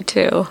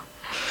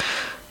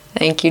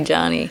 Thank you,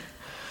 Johnny.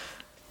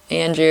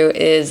 Andrew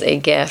is a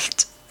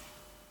gift.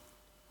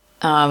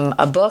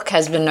 A book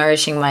has been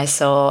nourishing my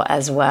soul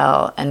as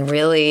well, and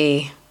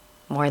really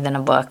more than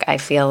a book. I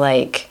feel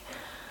like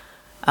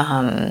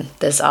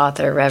this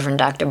author, Reverend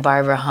Dr.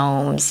 Barbara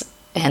Holmes,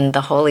 and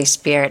the Holy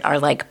Spirit are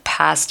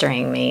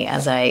pastoring me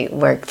as I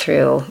work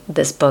through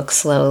this book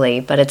slowly.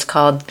 But it's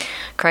called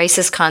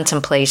Crisis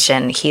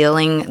Contemplation,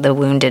 Healing the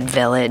Wounded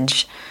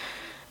Village.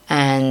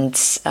 And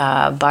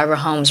Barbara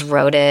Holmes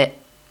wrote it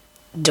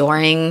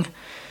during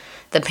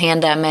the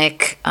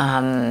pandemic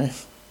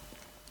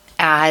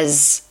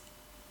as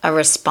a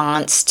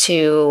response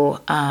to,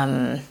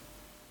 how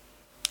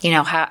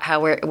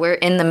we're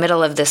in the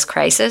middle of this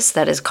crisis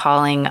that is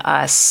calling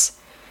us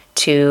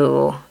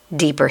to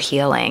deeper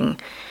healing.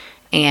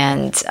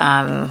 And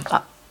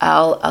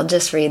I'll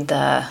just read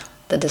the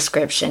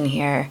description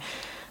here.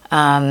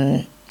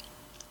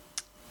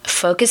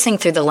 Focusing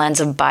through the lens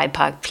of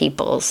BIPOC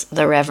peoples,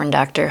 the Reverend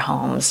Dr.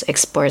 Holmes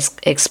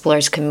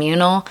explores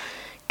communal,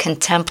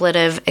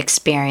 contemplative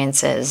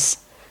experiences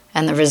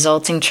and the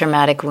resulting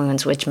traumatic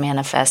wounds which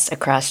manifest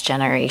across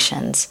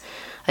generations.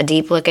 A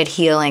deep look at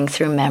healing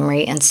through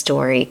memory and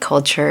story,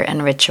 culture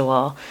and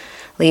ritual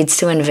leads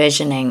to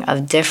envisioning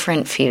of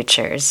different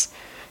futures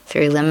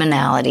through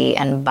liminality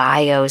and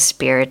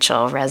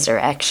bio-spiritual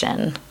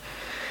resurrection.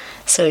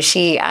 So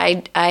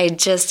I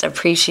just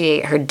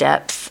appreciate her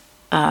depth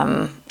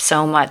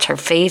so much, her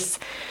faith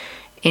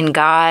in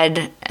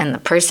God and the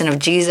person of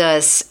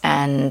Jesus,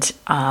 and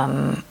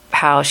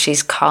how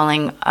she's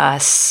calling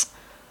us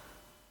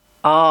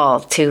all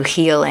to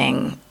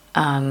healing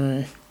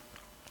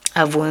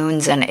of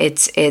wounds, and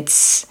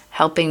it's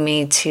helping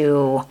me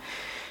to.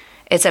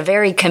 It's a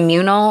very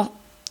communal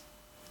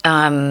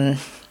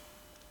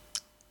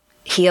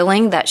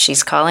healing that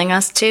she's calling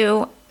us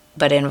to,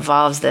 but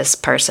involves this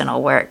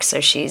personal work. So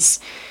she's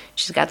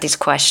got these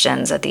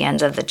questions at the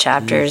end of the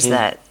chapters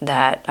that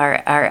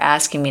are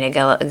asking me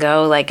to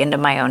go like into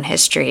my own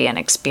history and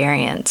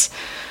experience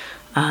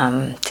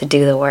to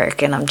do the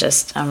work. And I'm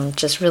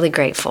just really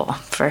grateful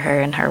for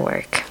her and her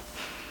work.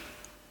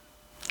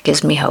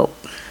 Gives me hope.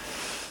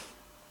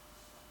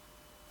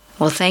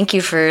 Well, thank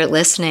you for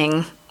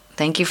listening.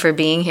 Thank you for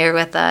being here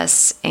with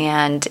us.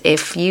 And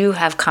if you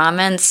have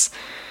comments,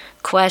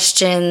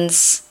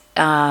 questions,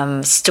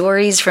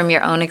 stories from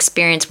your own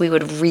experience, we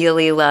would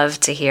really love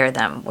to hear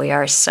them. We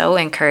are so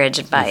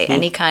encouraged by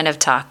any kind of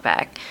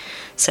talkback.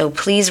 So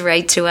please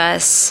write to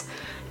us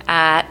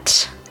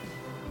at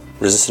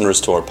Resist and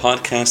Restore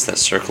podcast at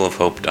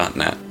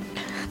circleofhope.net.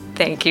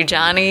 Thank you,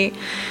 Johnny.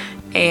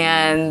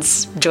 And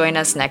join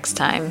us next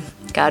time.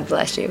 God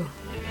bless you.